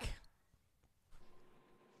pack?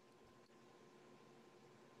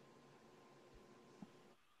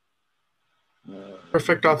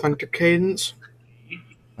 Perfect authentic cadence.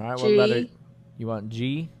 All right. What G. letter? You want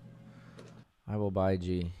G? I will buy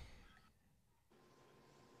G.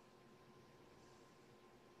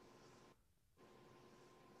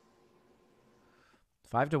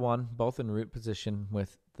 Five to one, both in root position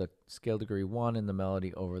with the scale degree 1 in the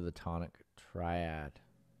melody over the tonic triad.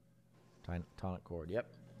 Tonic chord, yep.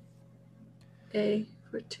 A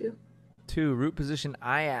for 2. 2, root position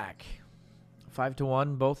IAC. 5 to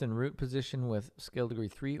 1, both in root position with scale degree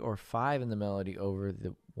 3 or 5 in the melody over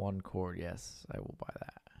the 1 chord. Yes, I will buy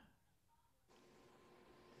that.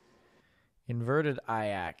 Inverted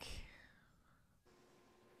IAC.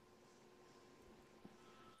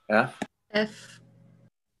 F. F.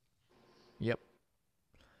 Yep.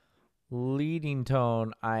 Leading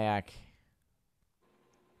tone IAC.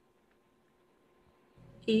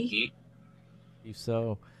 E. If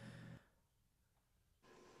so.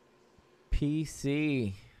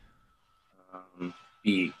 PC.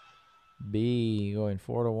 B. B, going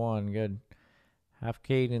 4 to 1. Good. Half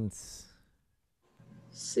cadence.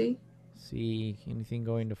 C. C, anything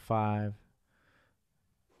going to 5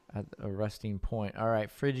 at a resting point. All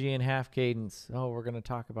right, Phrygian half cadence. Oh, we're going to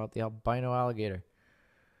talk about the albino alligator.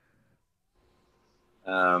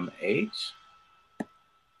 H.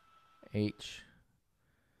 H.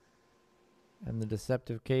 And the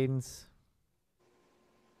deceptive cadence.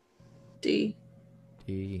 D.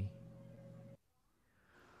 D.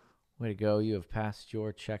 Way to go. You have passed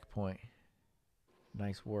your checkpoint.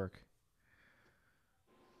 Nice work.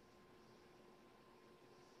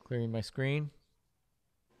 Clearing my screen.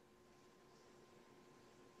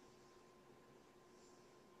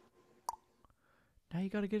 Now you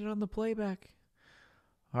got to get it on the playback.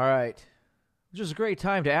 All right. Just a great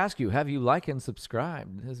time to ask you, have you liked and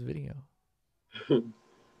subscribed this video? All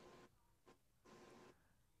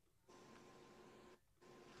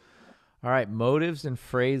right, motives and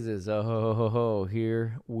phrases. Oh,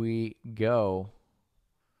 here we go.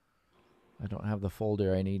 I don't have the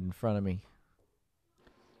folder I need in front of me.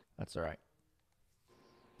 That's all right.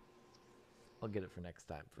 I'll get it for next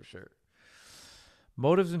time for sure.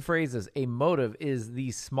 Motives and phrases. A motive is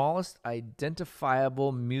the smallest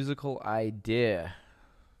identifiable musical idea.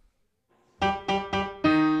 That's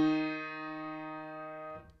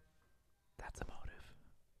a motive.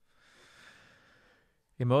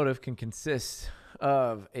 A motive can consist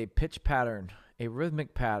of a pitch pattern, a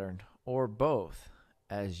rhythmic pattern, or both,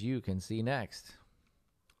 as you can see next.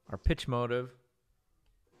 Our pitch motive,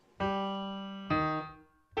 our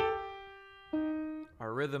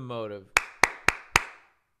rhythm motive,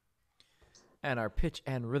 and our pitch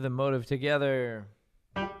and rhythm motive together.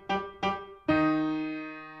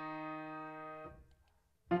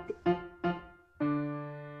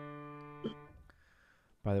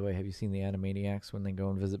 By the way, have you seen the Animaniacs when they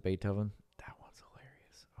go and visit Beethoven? That one's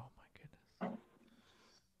hilarious. Oh my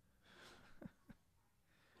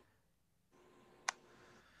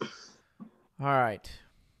goodness. All right.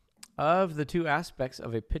 Of the two aspects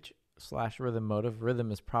of a pitch/rhythm motive,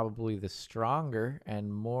 rhythm is probably the stronger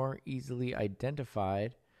and more easily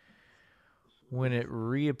identified when it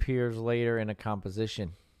reappears later in a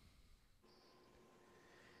composition.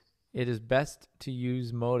 It is best to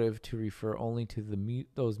use motive to refer only to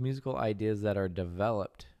those musical ideas that are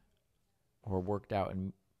developed or worked out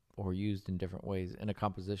or used in different ways in a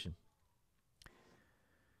composition.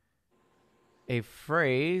 A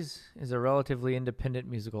phrase is a relatively independent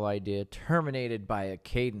musical idea terminated by a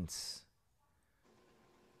cadence.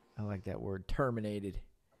 I like that word, terminated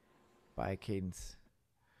by a cadence.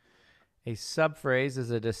 A subphrase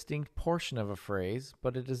is a distinct portion of a phrase,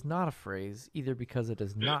 but it is not a phrase either because it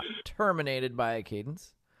is not terminated by a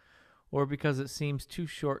cadence or because it seems too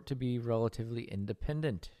short to be relatively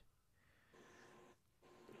independent.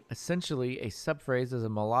 Essentially, a subphrase is a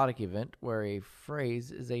melodic event where a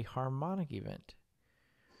phrase is a harmonic event.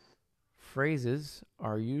 Phrases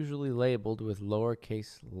are usually labeled with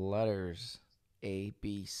lowercase letters A,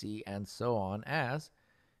 B, C, and so on, as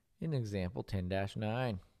in example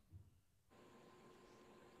 10-9.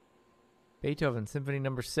 Beethoven Symphony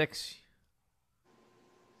No. 6.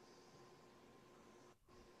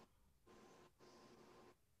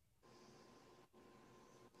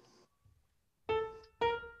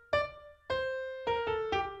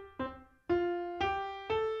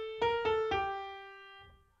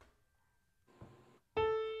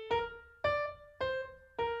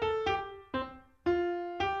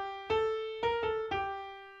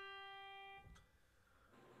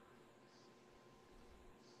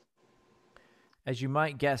 As you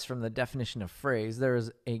might guess from the definition of phrase, there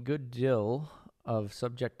is a good deal of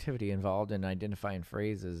subjectivity involved in identifying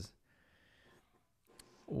phrases.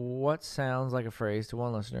 What sounds like a phrase to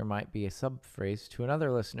one listener might be a subphrase to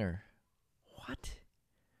another listener. What?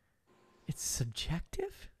 It's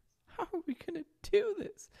subjective? How are we going to do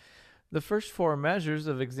this? The first four measures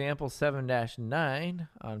of example 7-9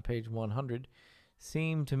 on page 100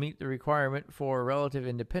 seem to meet the requirement for relative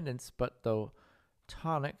independence, but the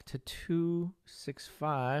tonic to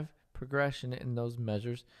 2-6-5 progression in those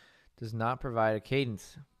measures does not provide a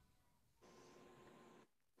cadence.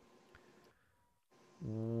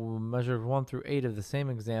 Measure 1 through 8 of the same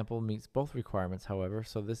example meets both requirements, however,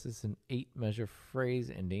 so this is an 8-measure phrase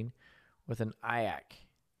ending with an iac.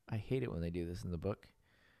 I hate it when they do this in the book,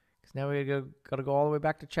 because now we got to go all the way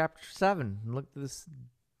back to chapter 7 and look at this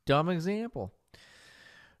dumb example.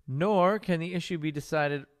 Nor can the issue be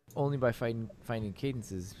decided only by finding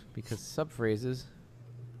cadences, because subphrases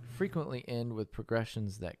frequently end with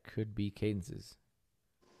progressions that could be cadences.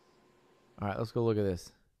 All right, let's go look at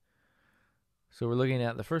this. So we're looking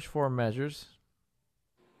at the first four measures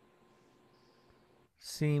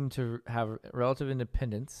seem to have relative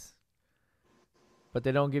independence, but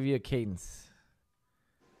they don't give you a cadence.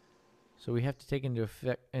 So we have to take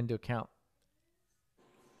into account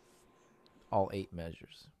all 8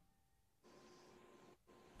 measures.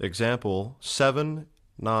 Example 7-9.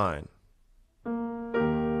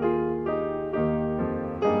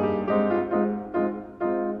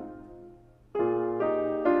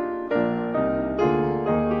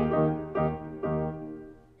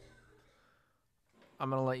 I'm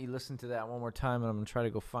going to let you listen to that one more time, and I'm going to try to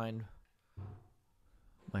go find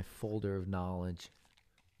my folder of knowledge.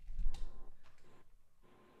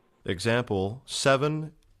 Example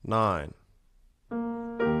 7-9.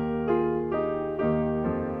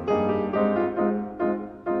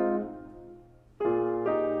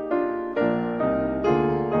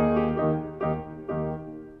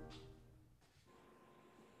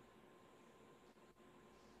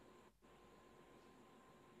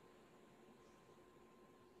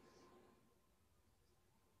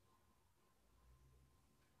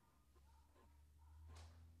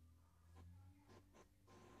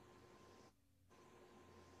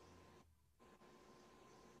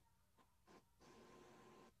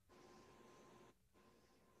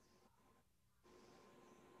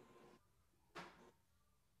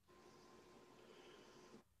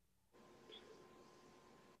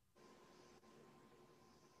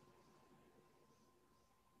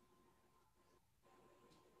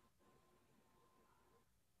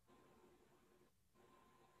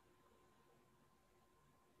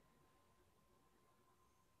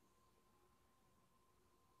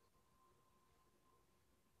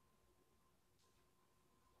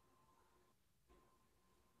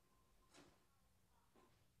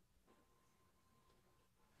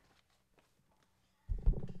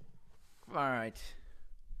 All right.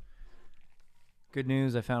 Good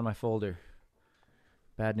news, I found my folder.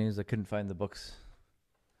 Bad news, I couldn't find the books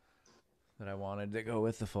that I wanted to go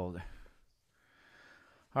with the folder.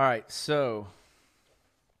 All right, so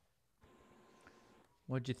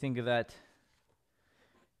what'd you think of that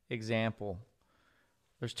example?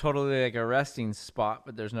 There's totally like a resting spot,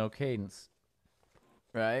 but there's no cadence,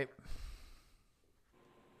 right?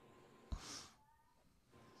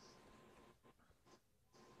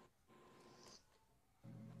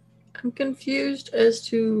 I'm confused as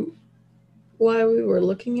to why we were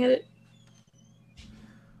looking at it.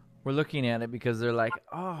 We're looking at it because they're like,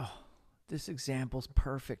 oh, this example's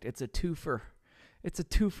perfect. It's a twofer. It's a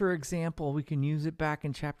twofer example. We can use it back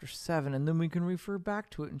in chapter 7, and then we can refer back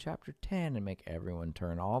to it in chapter 10 and make everyone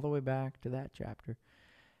turn all the way back to that chapter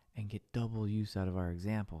and get double use out of our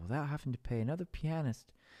example without having to pay another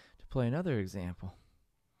pianist to play another example.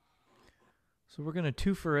 So we're going to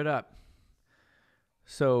twofer it up.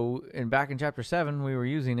 So back in chapter 7, we were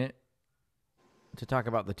using it to talk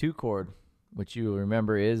about the 2 chord, which you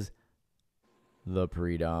remember is the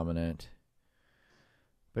predominant.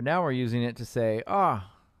 But now we're using it to say,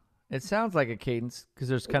 it sounds like a cadence because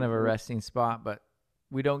there's kind of a resting spot, but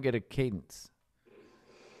we don't get a cadence.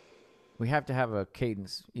 We have to have a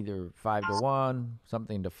cadence, either 5-1,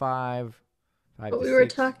 something to 5, 5 But to we were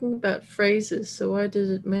 6. talking about phrases, so why does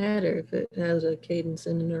it matter if it has a cadence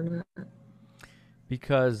in it or not?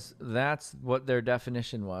 Because that's what their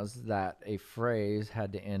definition was, that a phrase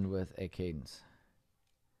had to end with a cadence.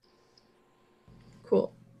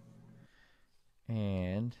 Cool.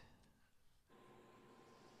 And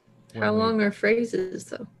how long are phrases,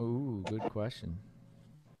 though? Ooh, good question.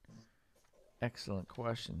 Excellent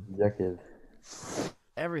question. Subjective.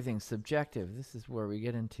 Everything's subjective. This is where we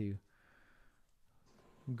get into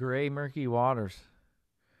Gray, murky waters.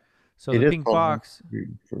 So It the is pink called box. music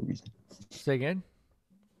theory for a reason. Say again?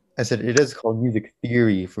 I said it is called music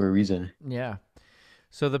theory for a reason. Yeah.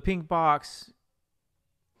 So the pink box,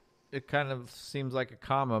 it kind of seems like a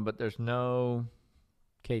comma, but there's no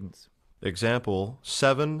cadence. Example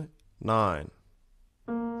 7, 9.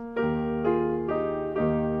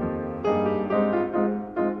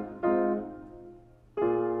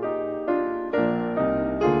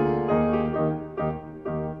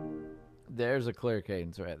 There's a clear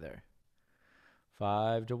cadence right there.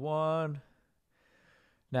 5-1.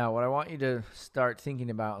 Now, what I want you to start thinking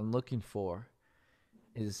about and looking for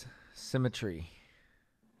is symmetry.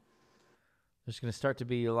 There's going to start to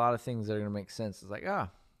be a lot of things that are going to make sense. It's like,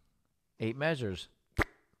 8 measures.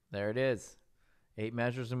 There it is. 8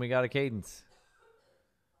 measures and we got a cadence.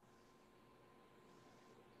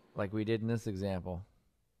 Like we did in this example.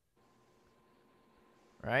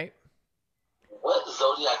 Right? What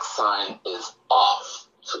zodiac sign is off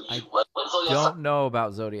for you? I What zodiac don't know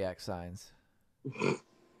about zodiac signs.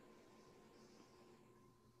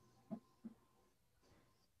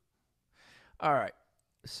 All right.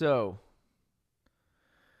 So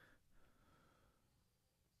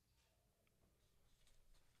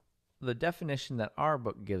the definition that our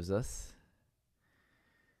book gives us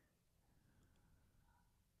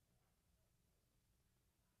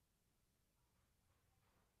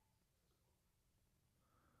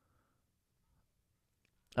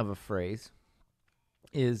of a phrase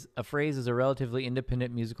is a relatively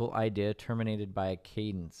independent musical idea terminated by a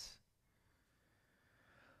cadence.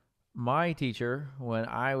 My teacher, when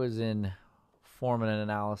I was in form and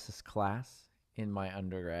analysis class in my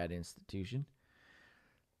undergrad institution,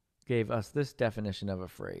 gave us this definition of a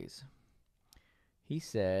phrase. He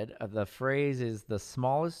said, the phrase is the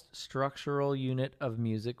smallest structural unit of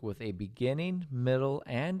music with a beginning, middle,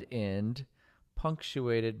 and end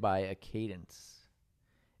punctuated by a cadence.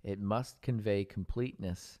 It must convey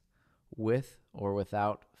completeness with or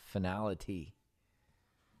without finality.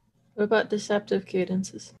 What about deceptive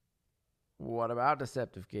cadences? What about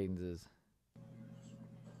deceptive cadences?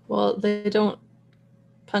 Well, they don't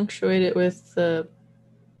punctuate it with the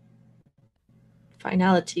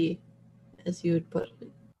finality, as you would put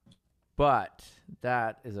it. But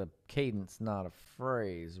that is a cadence, not a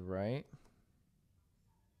phrase, right?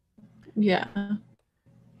 Yeah.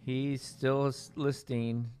 He's still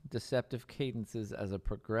listing deceptive cadences as a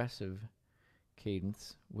progressive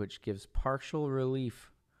cadence, which gives partial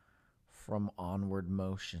relief from onward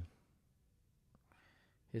motion.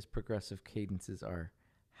 His progressive cadences are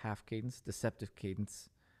half cadence, deceptive cadence,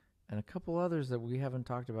 and a couple others that we haven't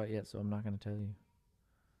talked about yet, so I'm not going to tell you.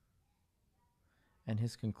 And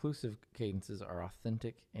his conclusive cadences are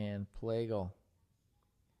authentic and plagal.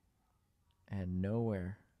 And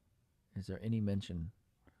nowhere is there any mention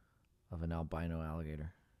of an albino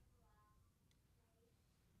alligator.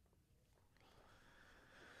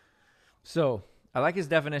 So, I like his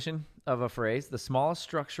definition of a phrase, the smallest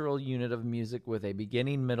structural unit of music with a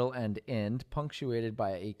beginning, middle, and end, punctuated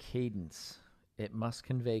by a cadence. It must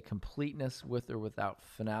convey completeness with or without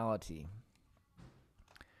finality.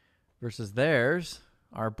 Versus theirs,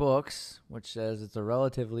 our books, which says it's a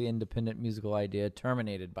relatively independent musical idea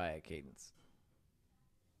terminated by a cadence.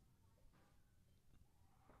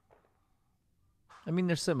 I mean,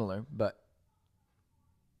 they're similar, but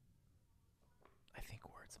I think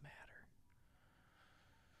words matter.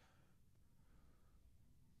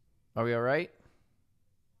 Are we all right?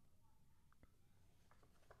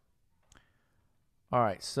 All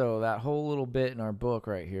right, so that whole little bit in our book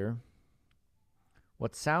right here,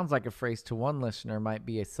 what sounds like a phrase to one listener might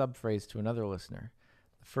be a subphrase to another listener.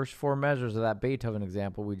 The first 4 measures of that Beethoven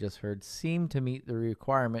example we just heard seem to meet the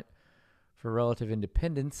requirement for relative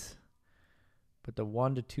independence, but the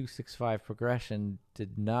 1-2-6-5 progression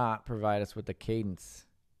did not provide us with the cadence.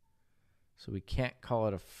 So we can't call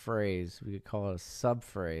it a phrase. We could call it a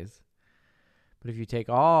subphrase. But if you take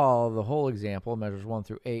the whole example, measures 1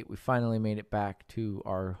 through 8, we finally made it back to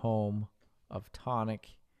our home of tonic,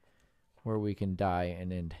 where we can die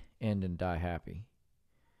and end and die happy.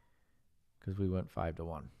 Because we went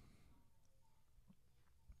 5-1.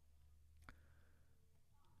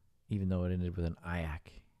 Even though it ended with an IAC.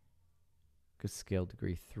 Because scale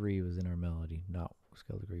degree 3 was in our melody, not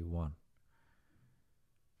scale degree 1.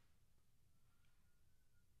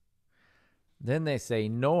 Then they say,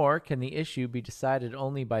 nor can the issue be decided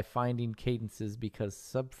only by finding cadences, because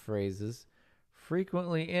subphrases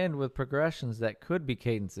frequently end with progressions that could be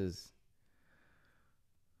cadences.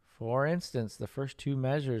 For instance, the first 2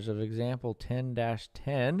 measures of example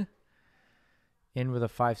 10-10 end with a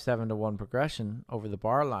 5-7-1 progression over the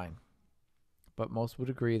bar line. but most would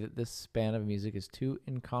agree that this span of music is too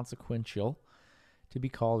inconsequential to be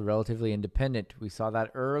called relatively independent. We saw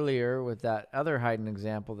that earlier with that other Haydn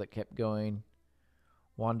example that kept going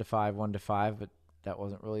 1 to 5, 1 to 5, but that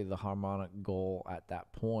wasn't really the harmonic goal at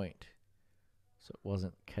that point. So it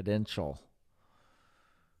wasn't cadential.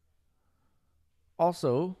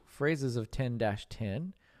 Also, phrases of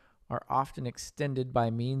 10-10 are often extended by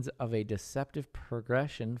means of a deceptive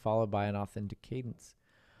progression followed by an authentic cadence.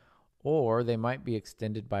 Or they might be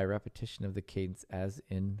extended by repetition of the cadence as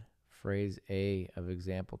in phrase A of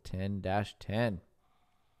example 10-10.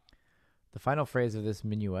 The final phrase of this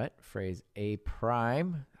minuet, phrase A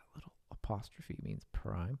prime, that little apostrophe means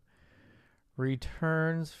prime,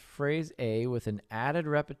 returns phrase A with an added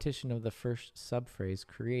repetition of the first subphrase,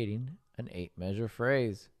 creating an 8-measure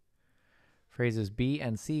phrase. Phrases B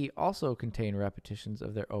and C also contain repetitions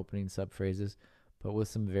of their opening subphrases, but with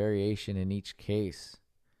some variation in each case.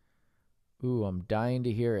 Ooh, I'm dying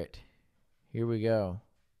to hear it. Here we go.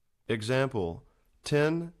 Example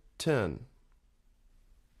 10-10.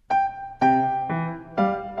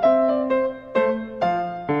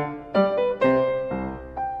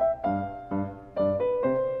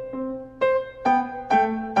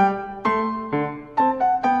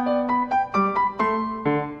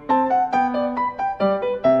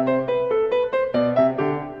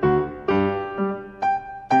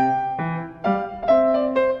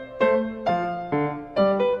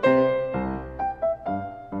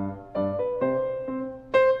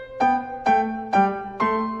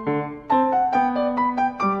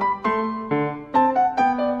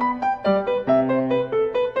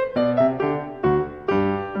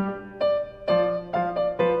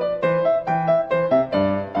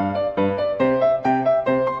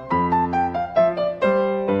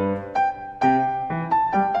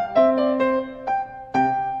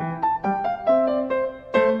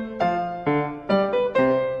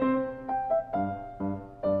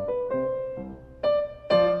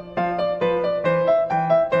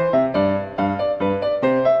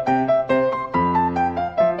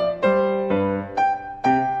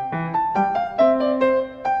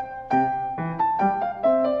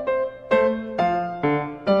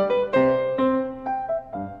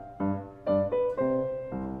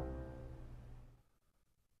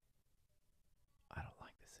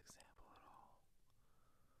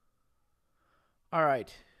 All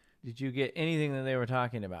right. Did you get anything that they were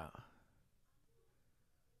talking about?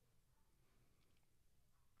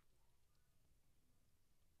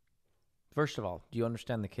 First of all, do you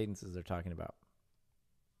understand the cadences they're talking about?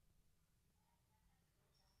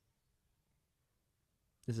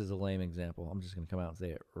 This is a lame example. I'm just going to come out and say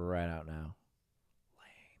it right out now.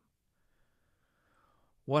 Lame.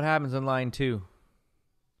 What happens in line 2?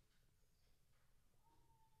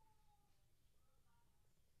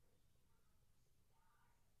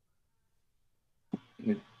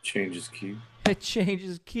 It changes key. It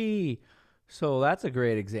changes key. So that's a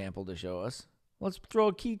great example to show us. Let's throw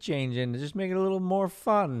a key change in to just make it a little more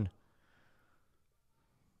fun.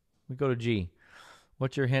 We go to G.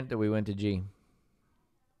 What's your hint that we went to G?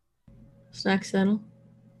 It's an accidental.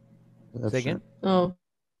 Say again? Oh.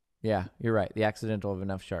 Yeah, you're right. The accidental of an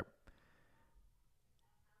F sharp.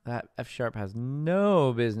 That F sharp has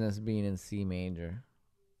no business being in C major.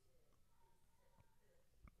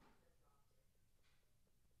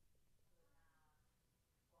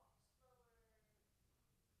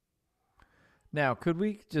 Now, could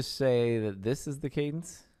we just say that this is the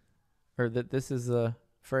cadence? Or that this is a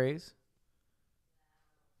phrase?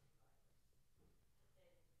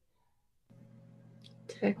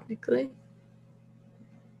 Technically.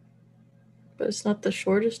 But it's not the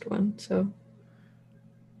shortest one, so.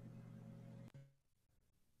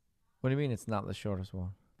 What do you mean it's not the shortest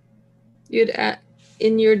one? You'd add,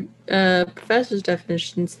 in your professor's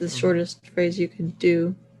definitions, the shortest phrase you could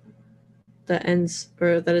do that ends,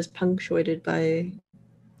 or that is punctuated by.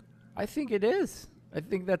 I think it is. I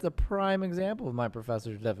think that's a prime example of my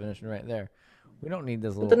professor's definition right there. We don't need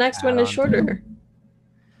this little. But the next one is shorter. Thing.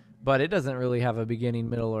 But it doesn't really have a beginning,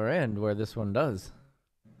 middle, or end where this one does.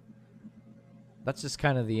 That's just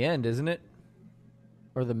kind of the end, isn't it?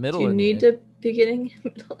 Or the middle. Do you need a beginning,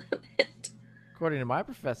 middle, and end? According to my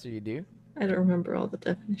professor, you do. I don't remember all the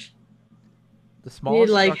definition. The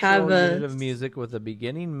smallest like structural have unit of music with a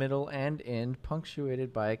beginning, middle, and end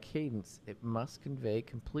punctuated by a cadence. It must convey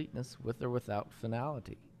completeness with or without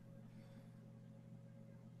finality.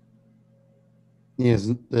 Yes,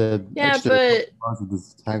 the Yeah, extra but bars with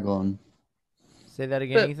this tag on. Say that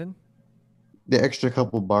again, Ethan. The extra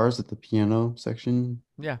couple bars at the piano section.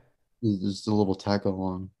 Yeah. Is just a little tag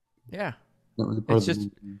along. Yeah. Not really part It's of just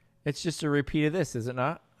it's just a repeat of this, is it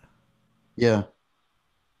not? Yeah.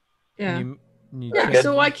 Yeah. You Yeah. change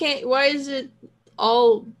So why it? can't? Why is it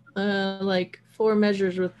all like 4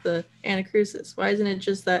 measures with the anacrusis? Why isn't it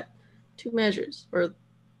just that 2 measures or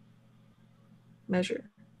measure?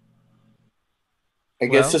 I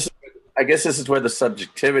guess this is where the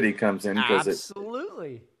subjectivity comes in, because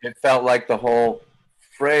Absolutely. it felt like the whole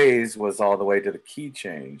phrase was all the way to the key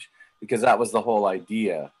change, because that was the whole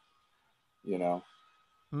idea, you know.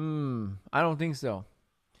 I don't think so.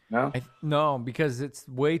 No? No, because it's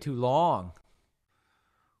way too long.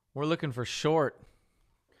 We're looking for short.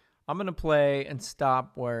 I'm going to play and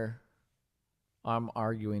stop where I'm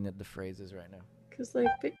arguing at the phrases right now. Because like.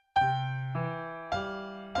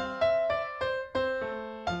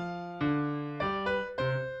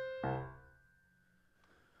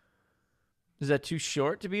 Is that too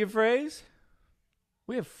short to be a phrase?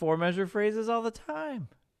 We have 4 measure phrases all the time.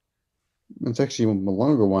 It's actually a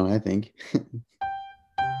longer one, I think.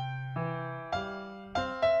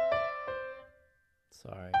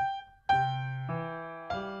 Sorry.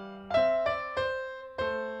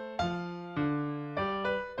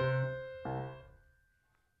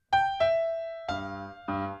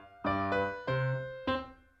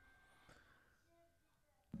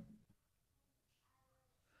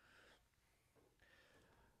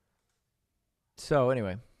 So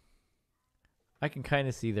anyway, I can kind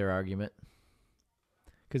of see their argument.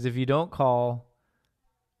 Because if you don't call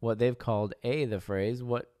what they've called A the phrase,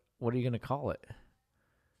 what are you going to call it?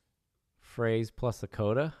 Phrase plus a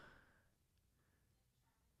coda?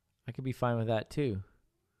 I could be fine with that too.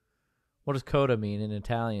 What does coda mean in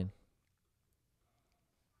Italian?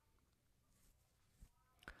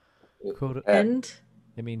 Coda. End.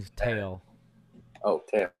 It means tail. Oh,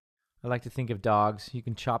 tail. I like to think of dogs. You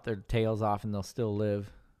can chop their tails off and they'll still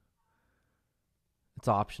live. It's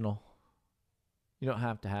optional. You don't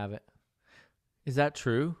have to have it. Is that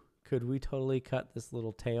true? Could we totally cut this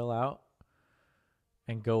little tail out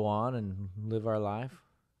and go on and live our life?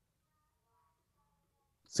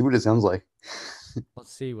 See what it sounds like.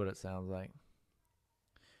 Let's see what it sounds like.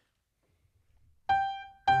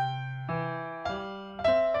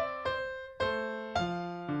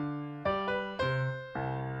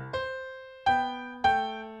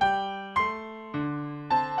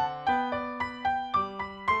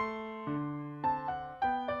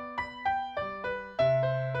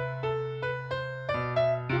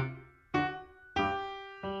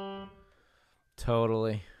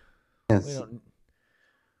 Totally. Yes.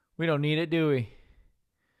 We don't need it, do we?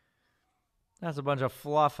 That's a bunch of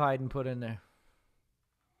fluff Hayden put in there.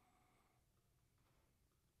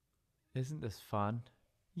 Isn't this fun?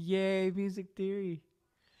 Yay, music theory.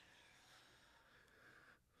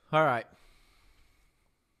 All right.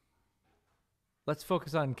 Let's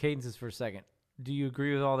focus on cadences for a second. Do you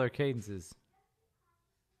agree with all their cadences?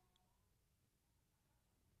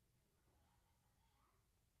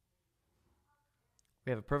 We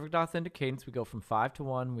have a perfect authentic cadence. We go from 5 to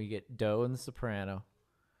 1. We get do and the soprano.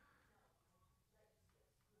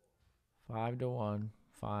 5 to 1.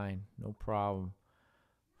 Fine. No problem.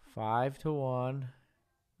 5 to 1.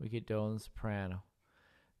 We get do and the soprano.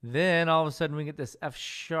 Then all of a sudden we get this F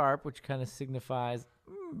sharp, which kind of signifies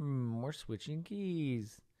we're switching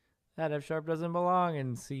keys. That F sharp doesn't belong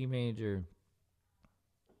in C major.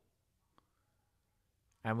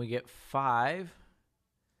 And we get 5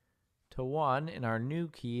 to 1 in our new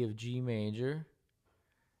key of G major.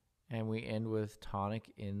 And we end with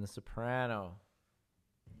tonic in the soprano.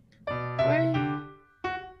 Why?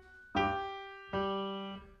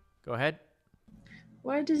 Go ahead.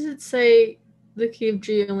 Why does it say the key of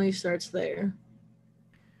G only starts there?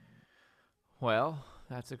 Well,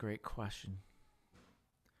 that's a great question.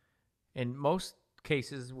 In most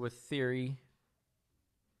cases with theory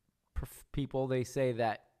people, they say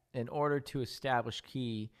that in order to establish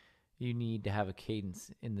key, you need to have a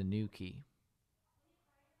cadence in the new key.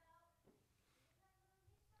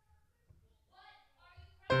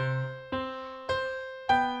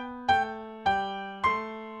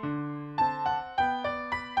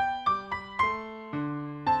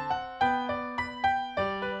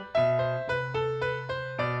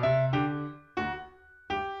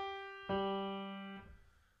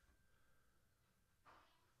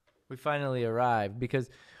 We finally arrived because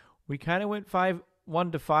we kind of went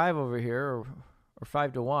 1 to 5 over here, or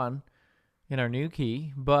 5 to 1 in our new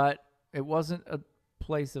key, but it wasn't a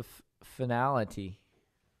place of finality.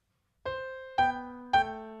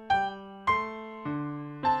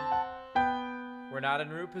 We're not in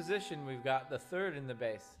root position. We've got the 3rd in the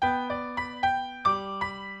bass.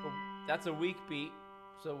 That's a weak beat,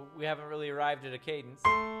 so we haven't really arrived at a cadence.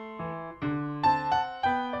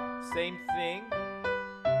 Same thing.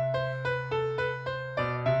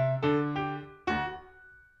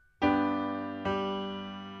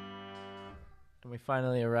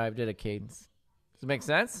 finally arrived at a cadence. Does it make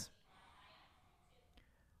sense?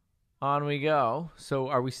 On we go. So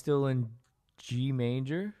are we still in G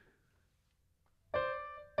major?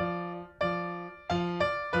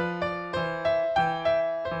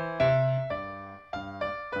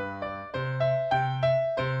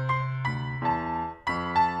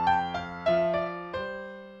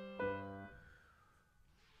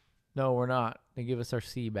 No, we're not. They give us our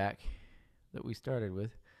C back that we started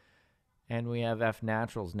with. And we have F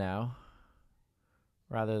naturals now,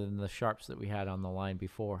 rather than the sharps that we had on the line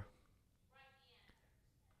before.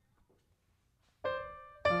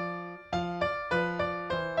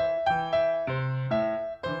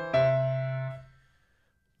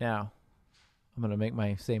 Now, I'm going to make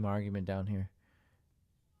my same argument down here.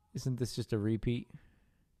 Isn't this just a repeat?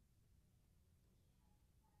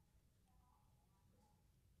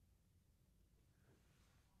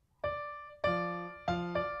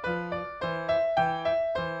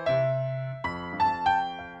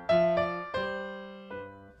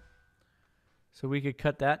 So we could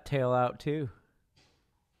cut that tail out too.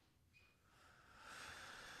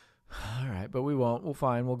 All right, but we won't. We'll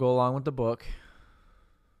fine. We'll go along with the book.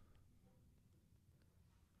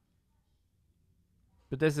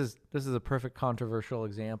 But this is a perfect controversial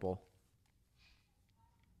example.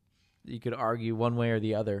 You could argue one way or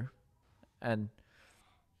the other. And,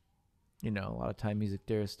 you know, a lot of time music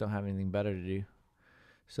theorists don't have anything better to do.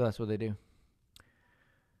 So that's what they do.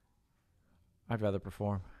 I'd rather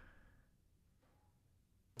perform.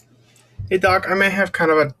 Hey, Doc, I may have kind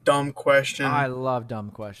of a dumb question. I love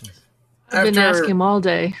dumb questions. I've been asking him all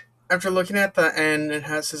day. After looking at the end, it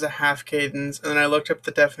says a half cadence, and then I looked up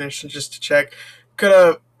the definition just to check. Could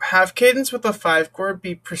a half cadence with a 5 chord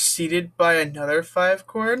be preceded by another 5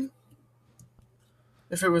 chord?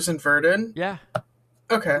 If it was inverted? Yeah.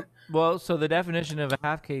 Okay. Well, so the definition of a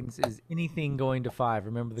half cadence is anything going to 5.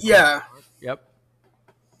 Remember the Yeah. Yep.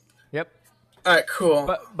 All right, cool.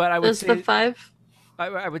 But I would say the 5?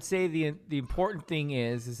 I would say the important thing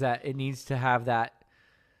is that it needs to have that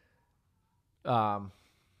what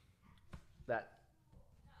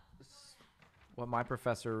my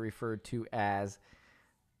professor referred to as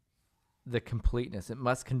the completeness. It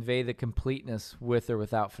must convey the completeness with or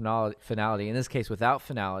without finality. In this case, without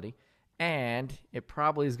finality, and it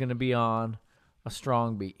probably is going to be on a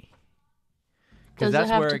strong beat because that's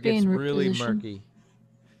where it gets really murky.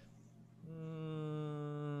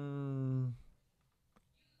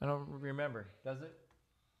 I don't remember. Does it?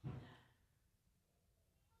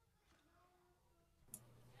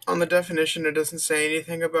 On the definition, it doesn't say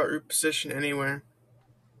anything about root position anywhere.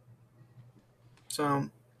 So.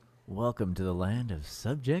 Welcome to the land of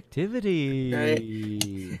subjectivity. Right.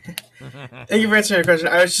 Thank you for answering your question.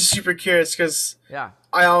 I was just super curious because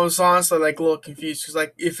I was honestly like a little confused because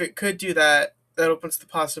like if it could do that, that opens the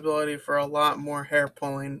possibility for a lot more hair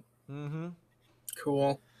pulling. Mm-hmm.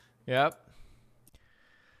 Cool. Yep.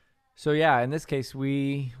 So yeah, in this case,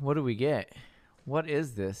 what do we get? What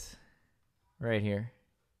is this right here?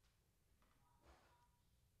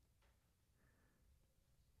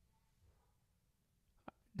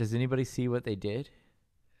 Does anybody see what they did?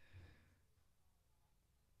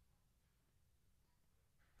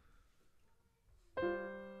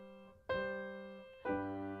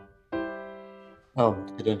 Oh,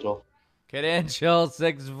 cadential. Cadential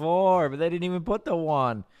 6/4, but they didn't even put the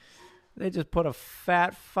 1. They just put a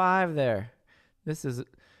fat 5 there. This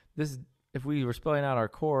if we were spelling out our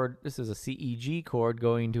chord, this is a CEG chord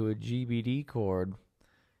going to a GBD chord.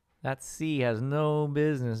 That C has no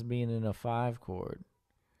business being in a 5 chord.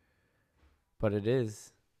 But it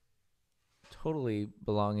is totally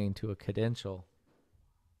belonging to a cadential.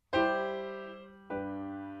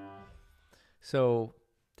 So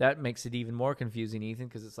that makes it even more confusing, Ethan,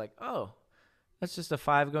 because it's like, oh, that's just a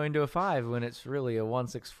 5 going to a 5 when it's really a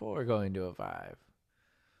 1/6/4 going to a 5.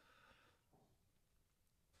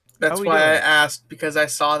 That's why I asked, because I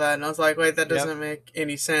saw that and I was like, wait, that doesn't make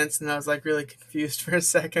any sense. And I was like really confused for a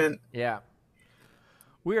second. Yeah.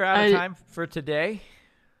 We are out of time for today.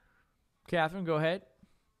 Catherine, go ahead.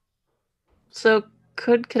 So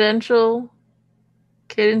could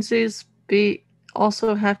cadences be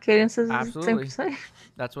also half cadences? Absolutely.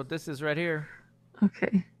 That's what this is right here.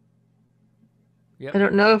 Okay. Yep. I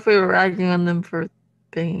don't know if we were ragging on them for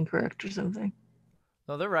being incorrect or something.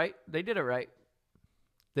 No, they're right. They did it right.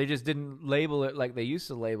 They just didn't label it like they used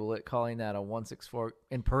to label it, calling that a 1/6/4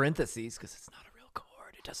 in parentheses because it's not a real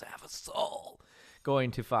chord. It doesn't have a soul.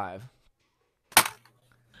 Going to 5.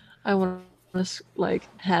 I want to like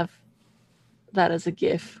have that as a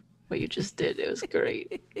GIF. What you just did, it was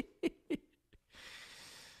great.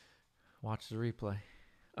 Watch the replay.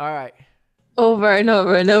 All right. over and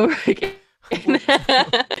over and over again.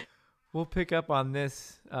 We'll pick up on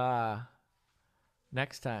this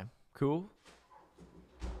next time. Cool?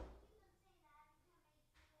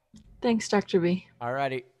 Thanks, Dr. B.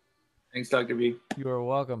 Alrighty. Thanks, Dr. B. You are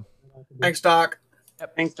welcome. Thanks, Doc.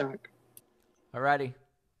 Thanks, Doc. Alrighty.